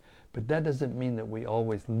tendency, but that doesn't mean that we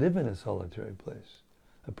always live in a solitary place.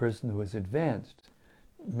 A person who is advanced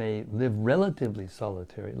may live relatively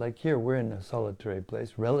solitary. Like here, we're in a solitary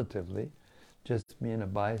place, relatively. Just me and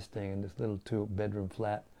Abai staying in this little 2-bedroom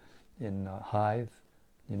flat in Hythe,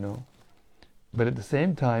 But at the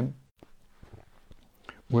same time,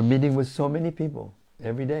 we're meeting with so many people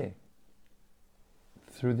every day.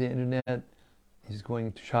 Through the internet, he's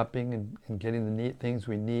going shopping and getting the neat things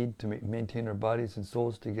we need to maintain our bodies and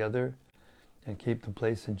souls together and keep the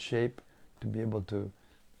place in shape to be able to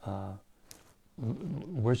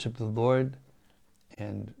worship the Lord.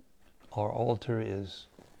 And our altar is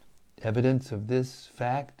evidence of this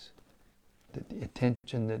fact, that the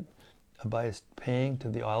attention that Abai is paying to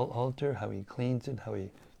the altar, how he cleans it, how he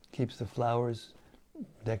keeps the flowers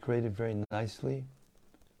decorated very nicely.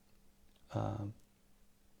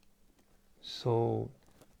 So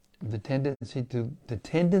the tendency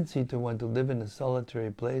to want to live in a solitary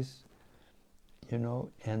place,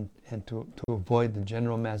 and to avoid the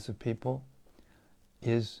general mass of people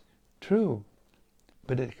is true,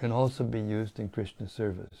 but it can also be used in Krishna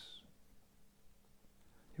service.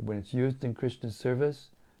 When it's used in Krishna service,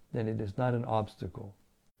 then it is not an obstacle.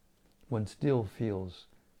 One still feels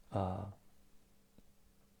not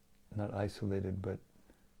isolated, but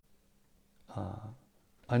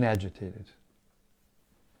unagitated.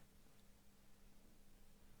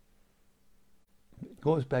 It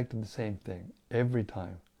goes back to the same thing every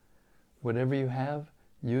time. Whatever you have,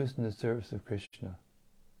 use in the service of Krishna.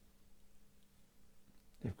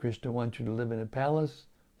 If Krishna wants you to live in a palace,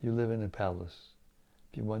 you live in a palace.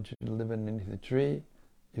 If he wants you to live underneath a tree,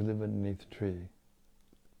 you live underneath a tree.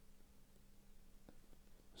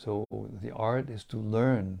 So the art is to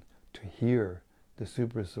learn to hear the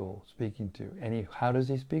Super Soul speaking to you. And how does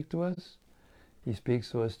he speak to us? He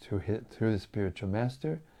speaks to us through the spiritual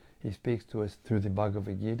master. He speaks to us through the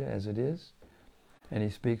Bhagavad Gita as it is. And he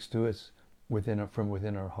speaks to us from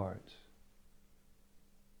within our hearts.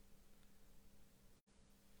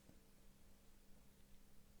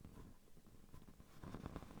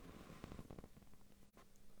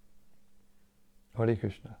 Hare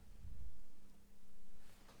Krishna.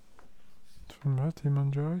 From Rati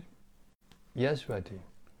Manjari. Yes, Rati.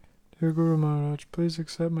 Dear Guru Maharaj, please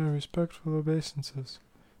accept my respectful obeisances.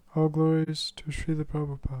 All glories to Srila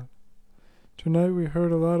Prabhupada. Tonight we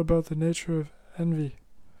heard a lot about the nature of envy.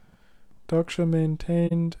 Daksha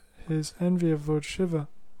maintained his envy of Lord Shiva,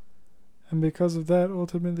 and because of that,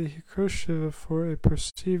 ultimately he cursed Shiva for a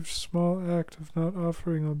perceived small act of not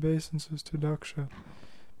offering obeisances to Daksha,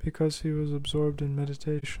 because he was absorbed in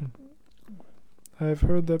meditation. I have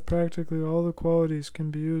heard that practically all the qualities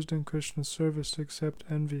can be used in Krishna's service except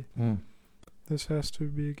envy. This has to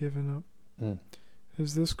be given up.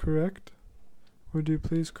 Is this correct? Would you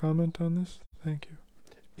please comment on this? Thank you.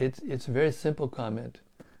 It's a very simple comment.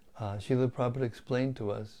 Srila Prabhupada explained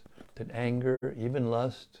to us that anger, even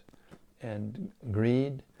lust, and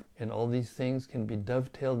greed, and all these things can be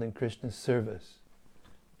dovetailed in Krishna's service.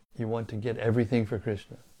 You want to get everything for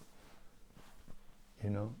Krishna.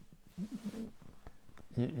 You know?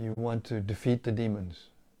 You want to defeat the demons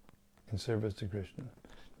in service to Krishna.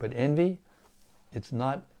 But envy, it's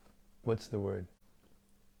not, what's the word?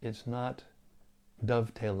 It's not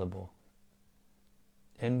dovetailable.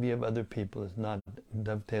 Envy of other people is not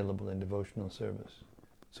dovetailable in devotional service.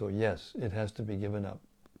 So yes, it has to be given up.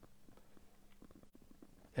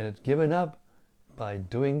 And it's given up by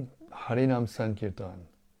doing Harinam Sankirtan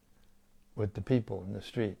with the people in the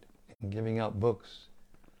street, and giving out books,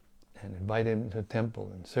 and inviting them to the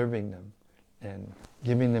temple, and serving them, and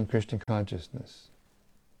giving them Krishna consciousness.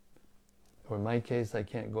 Or in my case, I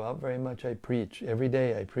can't go out very much, I preach. Every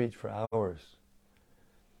day I preach for hours.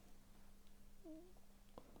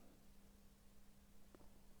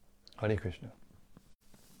 Hare Krishna.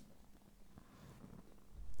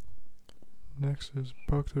 Next is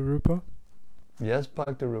Bhakta Rupa. Yes,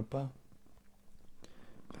 Bhakta Rupa.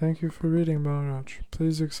 Thank you for reading, Maharaj.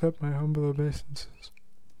 Please accept my humble obeisances.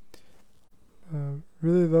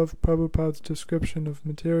 Really love Prabhupada's description of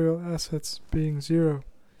material assets being zero,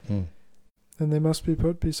 and they must be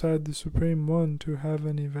put beside the Supreme One to have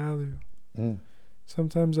any value.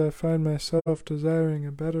 Sometimes I find myself desiring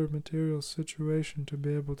a better material situation to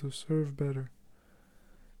be able to serve better.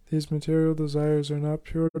 These material desires are not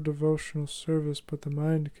pure devotional service, but the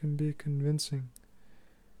mind can be convincing.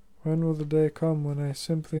 When will the day come when I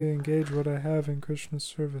simply engage what I have in Krishna's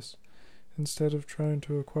service, instead of trying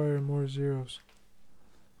to acquire more zeros?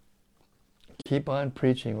 Keep on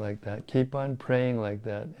preaching like that. Keep on praying like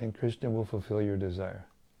that, and Krishna will fulfill your desire.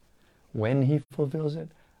 When he fulfills it,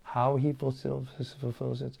 how he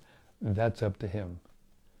fulfills it, that's up to him.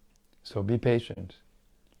 So be patient,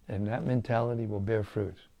 and that mentality will bear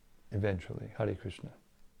fruit eventually. Hare Krishna.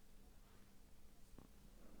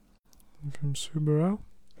 From Subarao?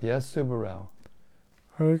 Yes, Subarao.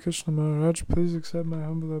 Hare Krishna Maharaj, please accept my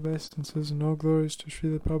humble obeisances and all glories to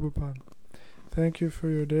Srila Prabhupada. Thank you for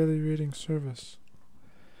your daily reading service.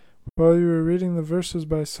 While you were reading the verses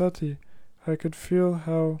by Sati, I could feel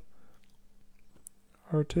how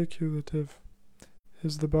articulative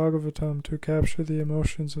is the Bhagavatam to capture the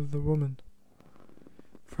emotions of the woman.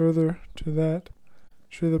 Further to that,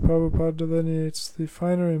 Srila Prabhupada delineates the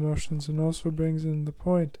finer emotions and also brings in the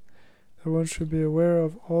point that one should be aware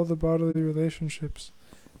of all the bodily relationships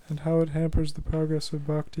and how it hampers the progress of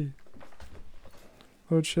bhakti.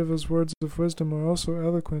 Lord Shiva's words of wisdom are also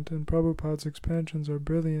eloquent, and Prabhupada's expansions are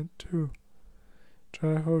brilliant too.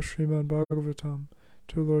 Jai Ho Srimad Bhagavatam,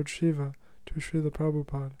 to Lord Shiva, to Srila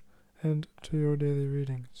Prabhupada, and to your daily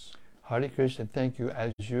readings. Hare Krishna, thank you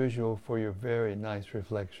as usual for your very nice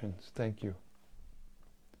reflections. Thank you.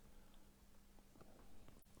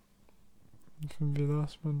 From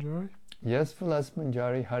Vilas Manjari. Yes, Vilas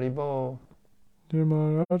Manjari, Haribo. Dear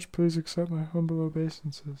Maharaj, please accept my humble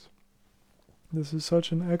obeisances. This is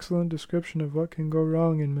such an excellent description of what can go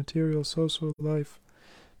wrong in material social life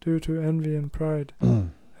due to envy and pride,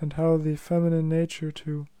 and how the feminine nature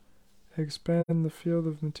to expand the field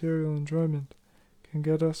of material enjoyment can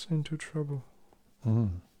get us into trouble.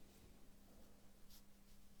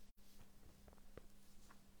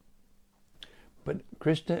 But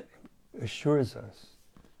Krishna assures us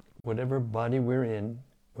whatever body we're in,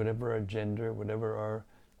 whatever our gender, whatever our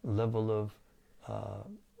level of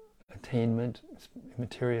attainment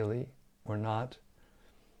materially or not,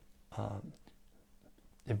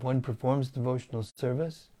 if one performs devotional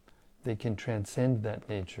service, they can transcend that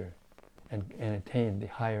nature and attain the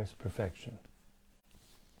highest perfection.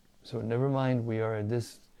 So never mind we are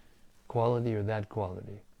this quality or that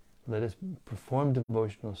quality. Let us perform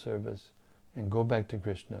devotional service and go back to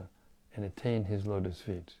Krishna and attain his lotus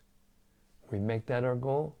feet. We make that our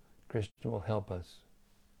goal, Krishna will help us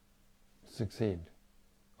succeed.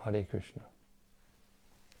 Hare Krishna.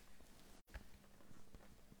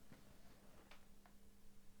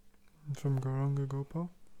 From Gauranga Gopal.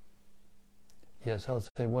 Yes, I'll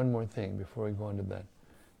say one more thing before we go on to that.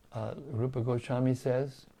 Rupa Goswami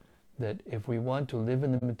says that if we want to live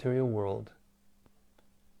in the material world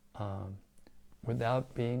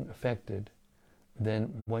without being affected,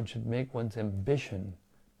 then one should make one's ambition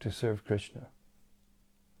to serve Krishna.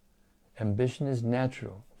 Ambition is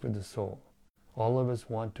natural for the soul. All of us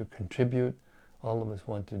want to contribute, all of us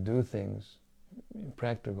want to do things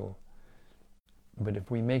practical. But if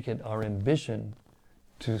we make it our ambition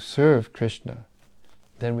to serve Krishna,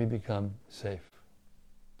 then we become safe.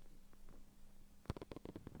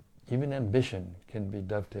 Even ambition can be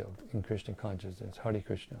dovetailed in Krishna consciousness. Hare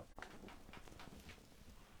Krishna.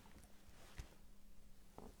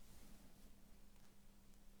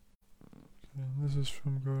 This is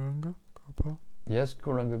from Gauranga Gopal. Yes,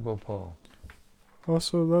 Gauranga Gopal.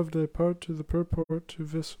 Also loved a part to the purport to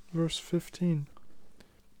verse 15.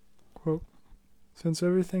 Quote, since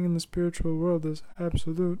everything in the spiritual world is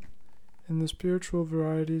absolute, in the spiritual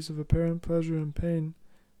varieties of apparent pleasure and pain,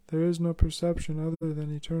 there is no perception other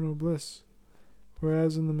than eternal bliss.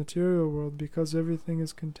 Whereas in the material world, because everything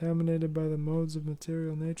is contaminated by the modes of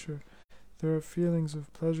material nature, there are feelings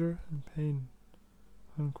of pleasure and pain.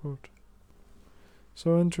 Unquote.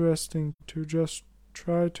 So interesting to just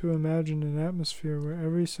try to imagine an atmosphere where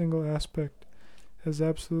every single aspect is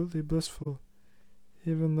absolutely blissful,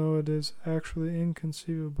 even though it is actually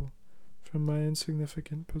inconceivable from my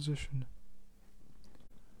insignificant position.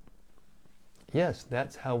 Yes,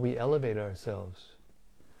 that's how we elevate ourselves.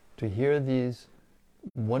 To hear these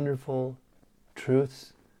wonderful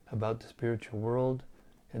truths about the spiritual world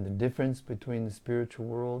and the difference between the spiritual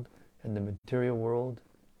world and the material world,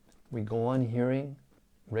 we go on hearing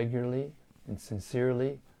regularly and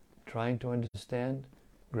sincerely, trying to understand.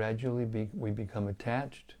 Gradually we become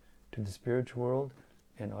attached to the spiritual world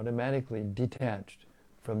and automatically detached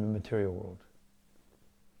from the material world.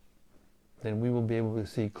 Then we will be able to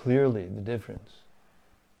see clearly the difference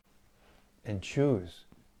and choose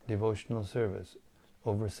devotional service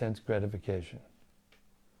over sense gratification.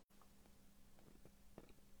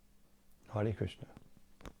 Hare Krishna.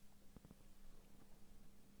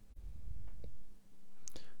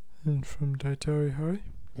 And from Daitari Hari.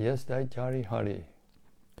 Yes, Daitari Hari.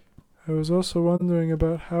 I was also wondering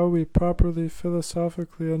about how we properly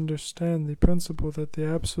philosophically understand the principle that the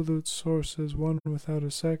absolute source is one without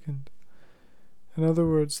a second. In other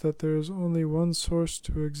words, that there is only one source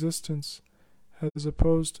to existence as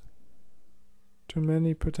opposed to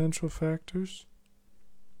many potential factors.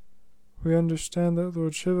 We understand that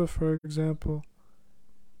Lord Shiva, for example,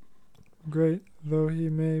 great though he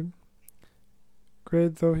may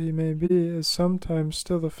be, is sometimes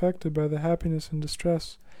still affected by the happiness and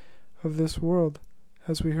distress of this world,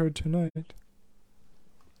 as we heard tonight.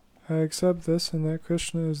 I accept this and that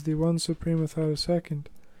Krishna is the one supreme without a second,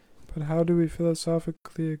 but how do we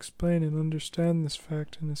philosophically explain and understand this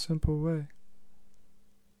fact in a simple way?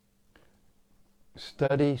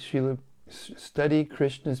 Study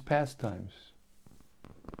Krishna's pastimes.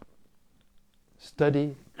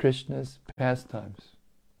 Study Krishna's pastimes.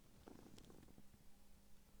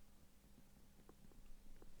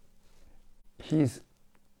 He's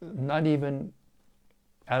not even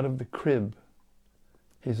out of the crib.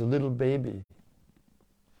 He's a little baby.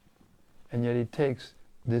 And yet he takes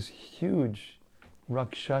this huge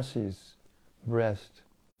Rakshasi's breast,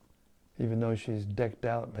 even though she's decked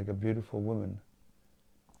out like a beautiful woman,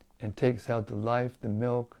 and takes out the life, the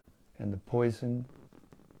milk, and the poison,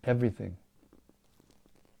 everything.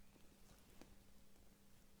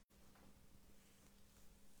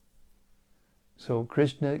 So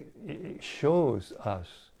Krishna shows us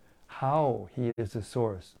how he is the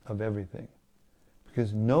source of everything.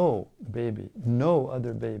 Because no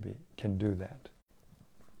other baby can do that.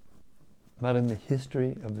 Not in the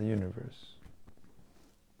history of the universe.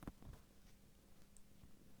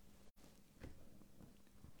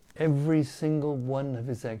 Every single one of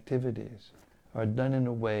his activities are done in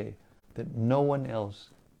a way that no one else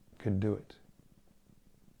could do it.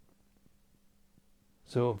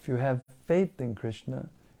 So if you have faith in Krishna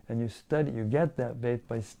and you study, you get that faith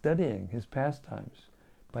by studying his pastimes,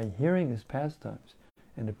 by hearing his pastimes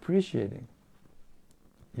and appreciating,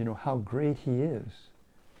 how great he is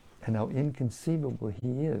and how inconceivable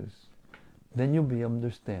he is. Then you'll be able to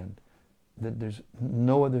understand that there's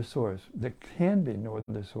no other source. There can be no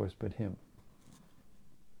other source but him.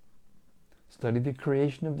 Study the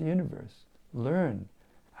creation of the universe. Learn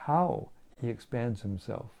how he expands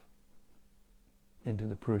himself into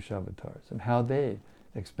the Purusha avatars and how they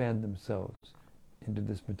expand themselves into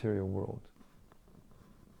this material world.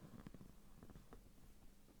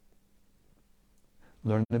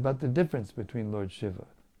 Learn about the difference between Lord Shiva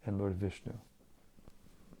and Lord Vishnu.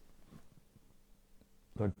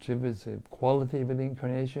 Lord Shiva is a quality of an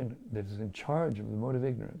incarnation that is in charge of the mode of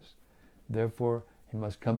ignorance. Therefore, he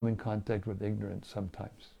must come in contact with ignorance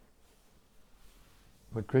sometimes.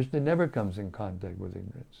 But Krishna never comes in contact with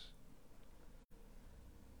ignorance.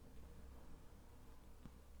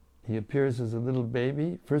 He appears as a little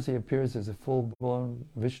baby. First he appears as a full-blown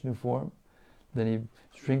Vishnu form. Then he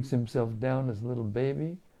shrinks himself down as a little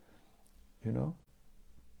baby.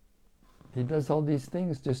 He does all these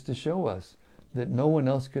things just to show us that no one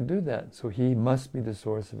else could do that. So he must be the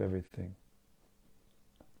source of everything.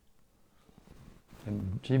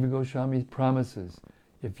 And Jiva Goswami promises,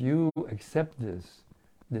 if you accept this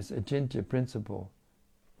Achintya principle,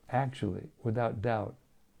 actually, without doubt,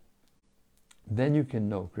 then you can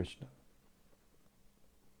know Krishna.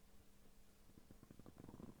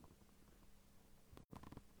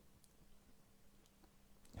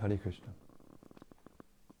 Hare Krishna.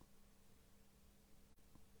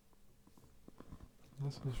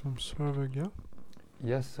 This is from Sarvagya.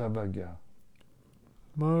 Yes, Sarvagya.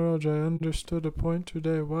 Maharaj, I understood a point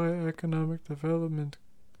today why economic development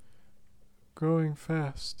growing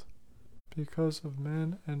fast because of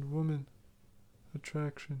man and woman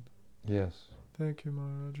attraction. Yes. Thank you,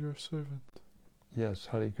 Maharaj, your servant. Yes,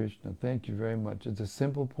 Hare Krishna. Thank you very much. It's a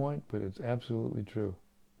simple point, but it's absolutely true.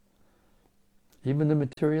 Even the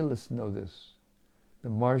materialists know this. The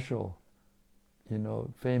Marshall,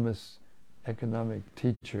 famous economic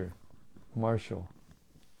teacher, Marshall.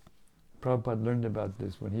 Prabhupada learned about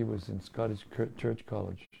this when he was in Scottish Church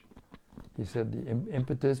College. He said the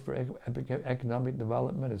impetus for economic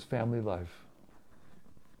development is family life.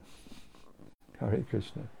 Hare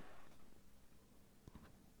Krishna.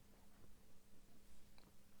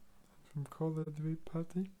 From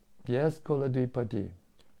Koladvipati. Yes, Koladvipati.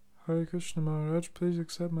 Hare Krishna Maharaj, please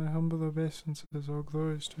accept my humble obeisances, all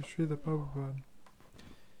glories to Srila Prabhupada.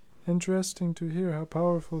 Interesting to hear how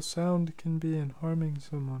powerful sound can be in harming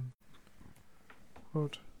someone.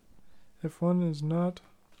 Quote, if one is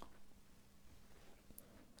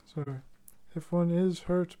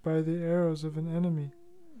hurt by the arrows of an enemy,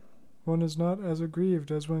 one is not as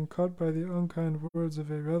aggrieved as when cut by the unkind words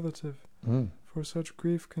of a relative, for such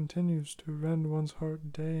grief continues to rend one's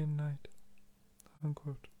heart day and night.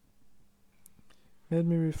 Unquote. Made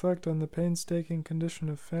me reflect on the painstaking condition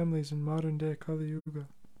of families in modern-day Kali Yuga.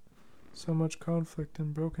 So much conflict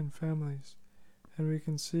in broken families, and we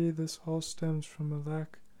can see this all stems from a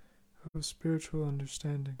lack of spiritual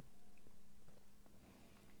understanding.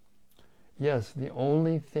 Yes, the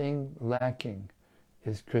only thing lacking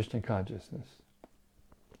is Krishna consciousness.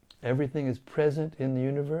 Everything is present in the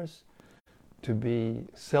universe to be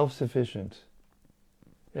self-sufficient.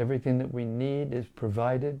 Everything that we need is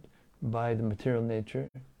provided by the material nature.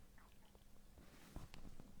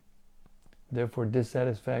 Therefore,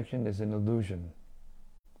 dissatisfaction is an illusion.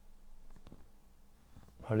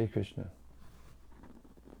 Hare Krishna.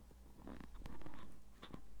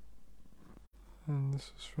 And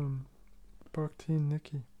this is from Bhakti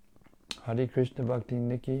Nikki. Hare Krishna, Bhakti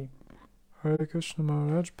Nikki. Hare Krishna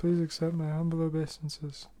Maharaj, please accept my humble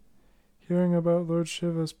obeisances. Hearing about Lord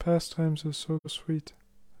Shiva's pastimes is so sweet.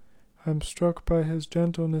 I am struck by his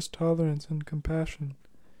gentleness, tolerance, and compassion,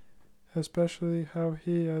 especially how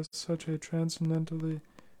he, as such a transcendentally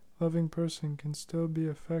loving person, can still be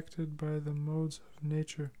affected by the modes of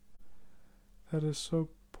nature. That is so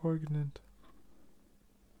poignant.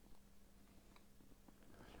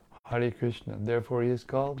 Hare Krishna. Therefore he is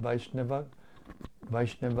called Vaishnava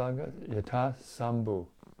Yatha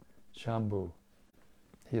Shambhu.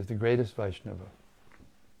 He is the greatest Vaishnava.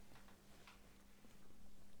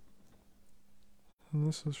 And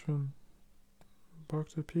this is from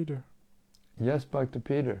Bhakta Peter. Yes, Bhakta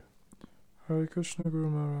Peter. Hare Krishna Guru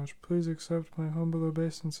Maharaj, please accept my humble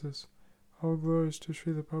obeisances. All glories to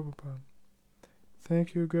Srila Prabhupada.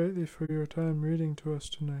 Thank you greatly for your time reading to us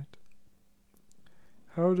tonight.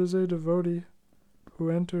 How does a devotee who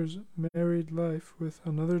enters married life with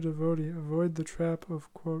another devotee avoid the trap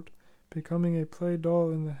of, quote, becoming a play doll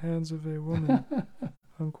in the hands of a woman,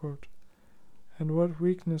 unquote? And what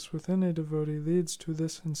weakness within a devotee leads to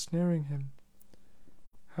this ensnaring him?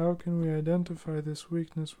 How can we identify this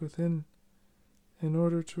weakness within in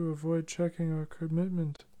order to avoid checking our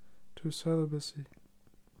commitment to celibacy?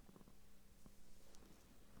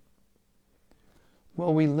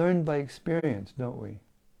 Well, we learn by experience, don't we?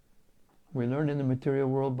 We learn in the material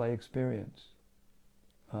world by experience.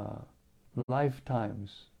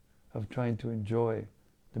 Lifetimes of trying to enjoy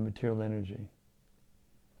the material energy.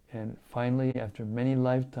 And finally, after many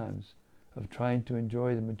lifetimes of trying to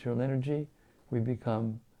enjoy the material energy, we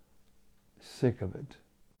become sick of it.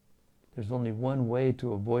 There's only one way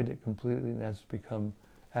to avoid it completely, and that's to become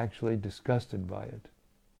actually disgusted by it.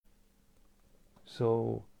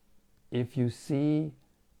 So, if you see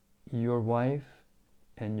your wife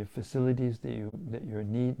and your facilities that you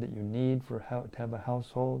need for to have a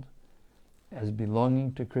household as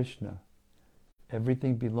belonging to Krishna,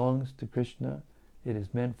 everything belongs to Krishna. It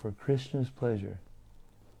is meant for Krishna's pleasure.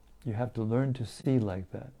 You have to learn to see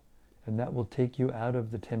like that, and that will take you out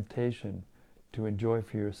of the temptation to enjoy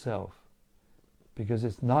for yourself, because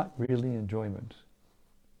it's not really enjoyment.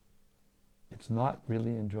 It's not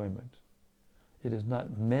really enjoyment. It is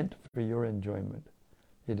not meant for your enjoyment.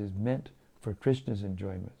 It is meant for Krishna's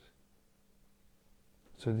enjoyment.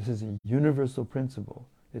 So this is a universal principle.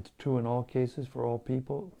 It's true in all cases, for all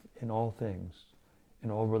people, in all things, in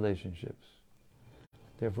all relationships.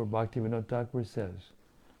 Therefore, Bhaktivinoda Thakur says,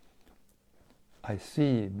 I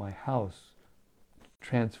see my house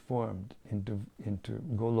transformed into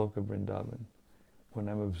Goloka Vrindavan when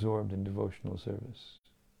I'm absorbed in devotional service.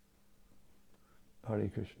 Hare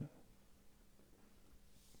Krishna.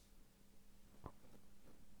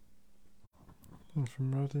 And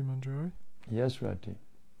from Rati Manjari? Yes, Rati.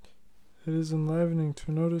 It is enlivening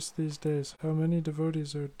to notice these days how many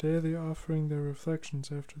devotees are daily offering their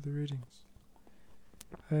reflections after the readings.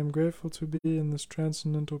 I am grateful to be in this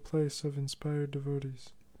transcendental place of inspired devotees.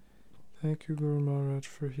 Thank you, Guru Maharaj,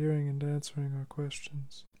 for hearing and answering our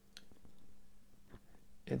questions.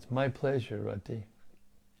 It's my pleasure, Rati.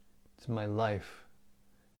 It's my life.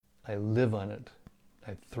 I live on it.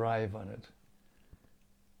 I thrive on it.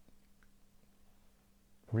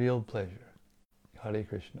 Real pleasure. Hare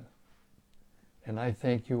Krishna. And I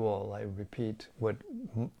thank you all. I repeat what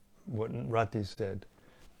Rati said.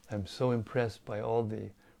 I'm so impressed by all the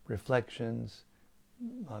reflections,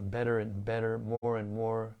 better and better, more and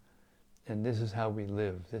more. And this is how we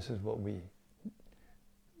live. This is what we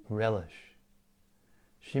relish.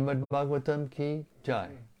 Srimad Bhagavatam ki jai.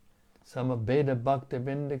 Samaveda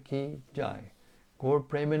Bhaktivinoda ki jai. Gaur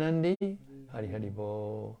Premanandi, Hari Hari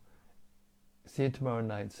Bol. See you tomorrow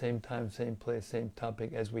night, same time, same place, same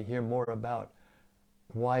topic, as we hear more about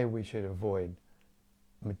why we should avoid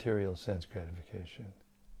material sense gratification.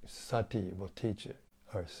 Sati will teach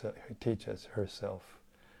us herself.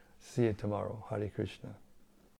 See you tomorrow. Hare Krishna.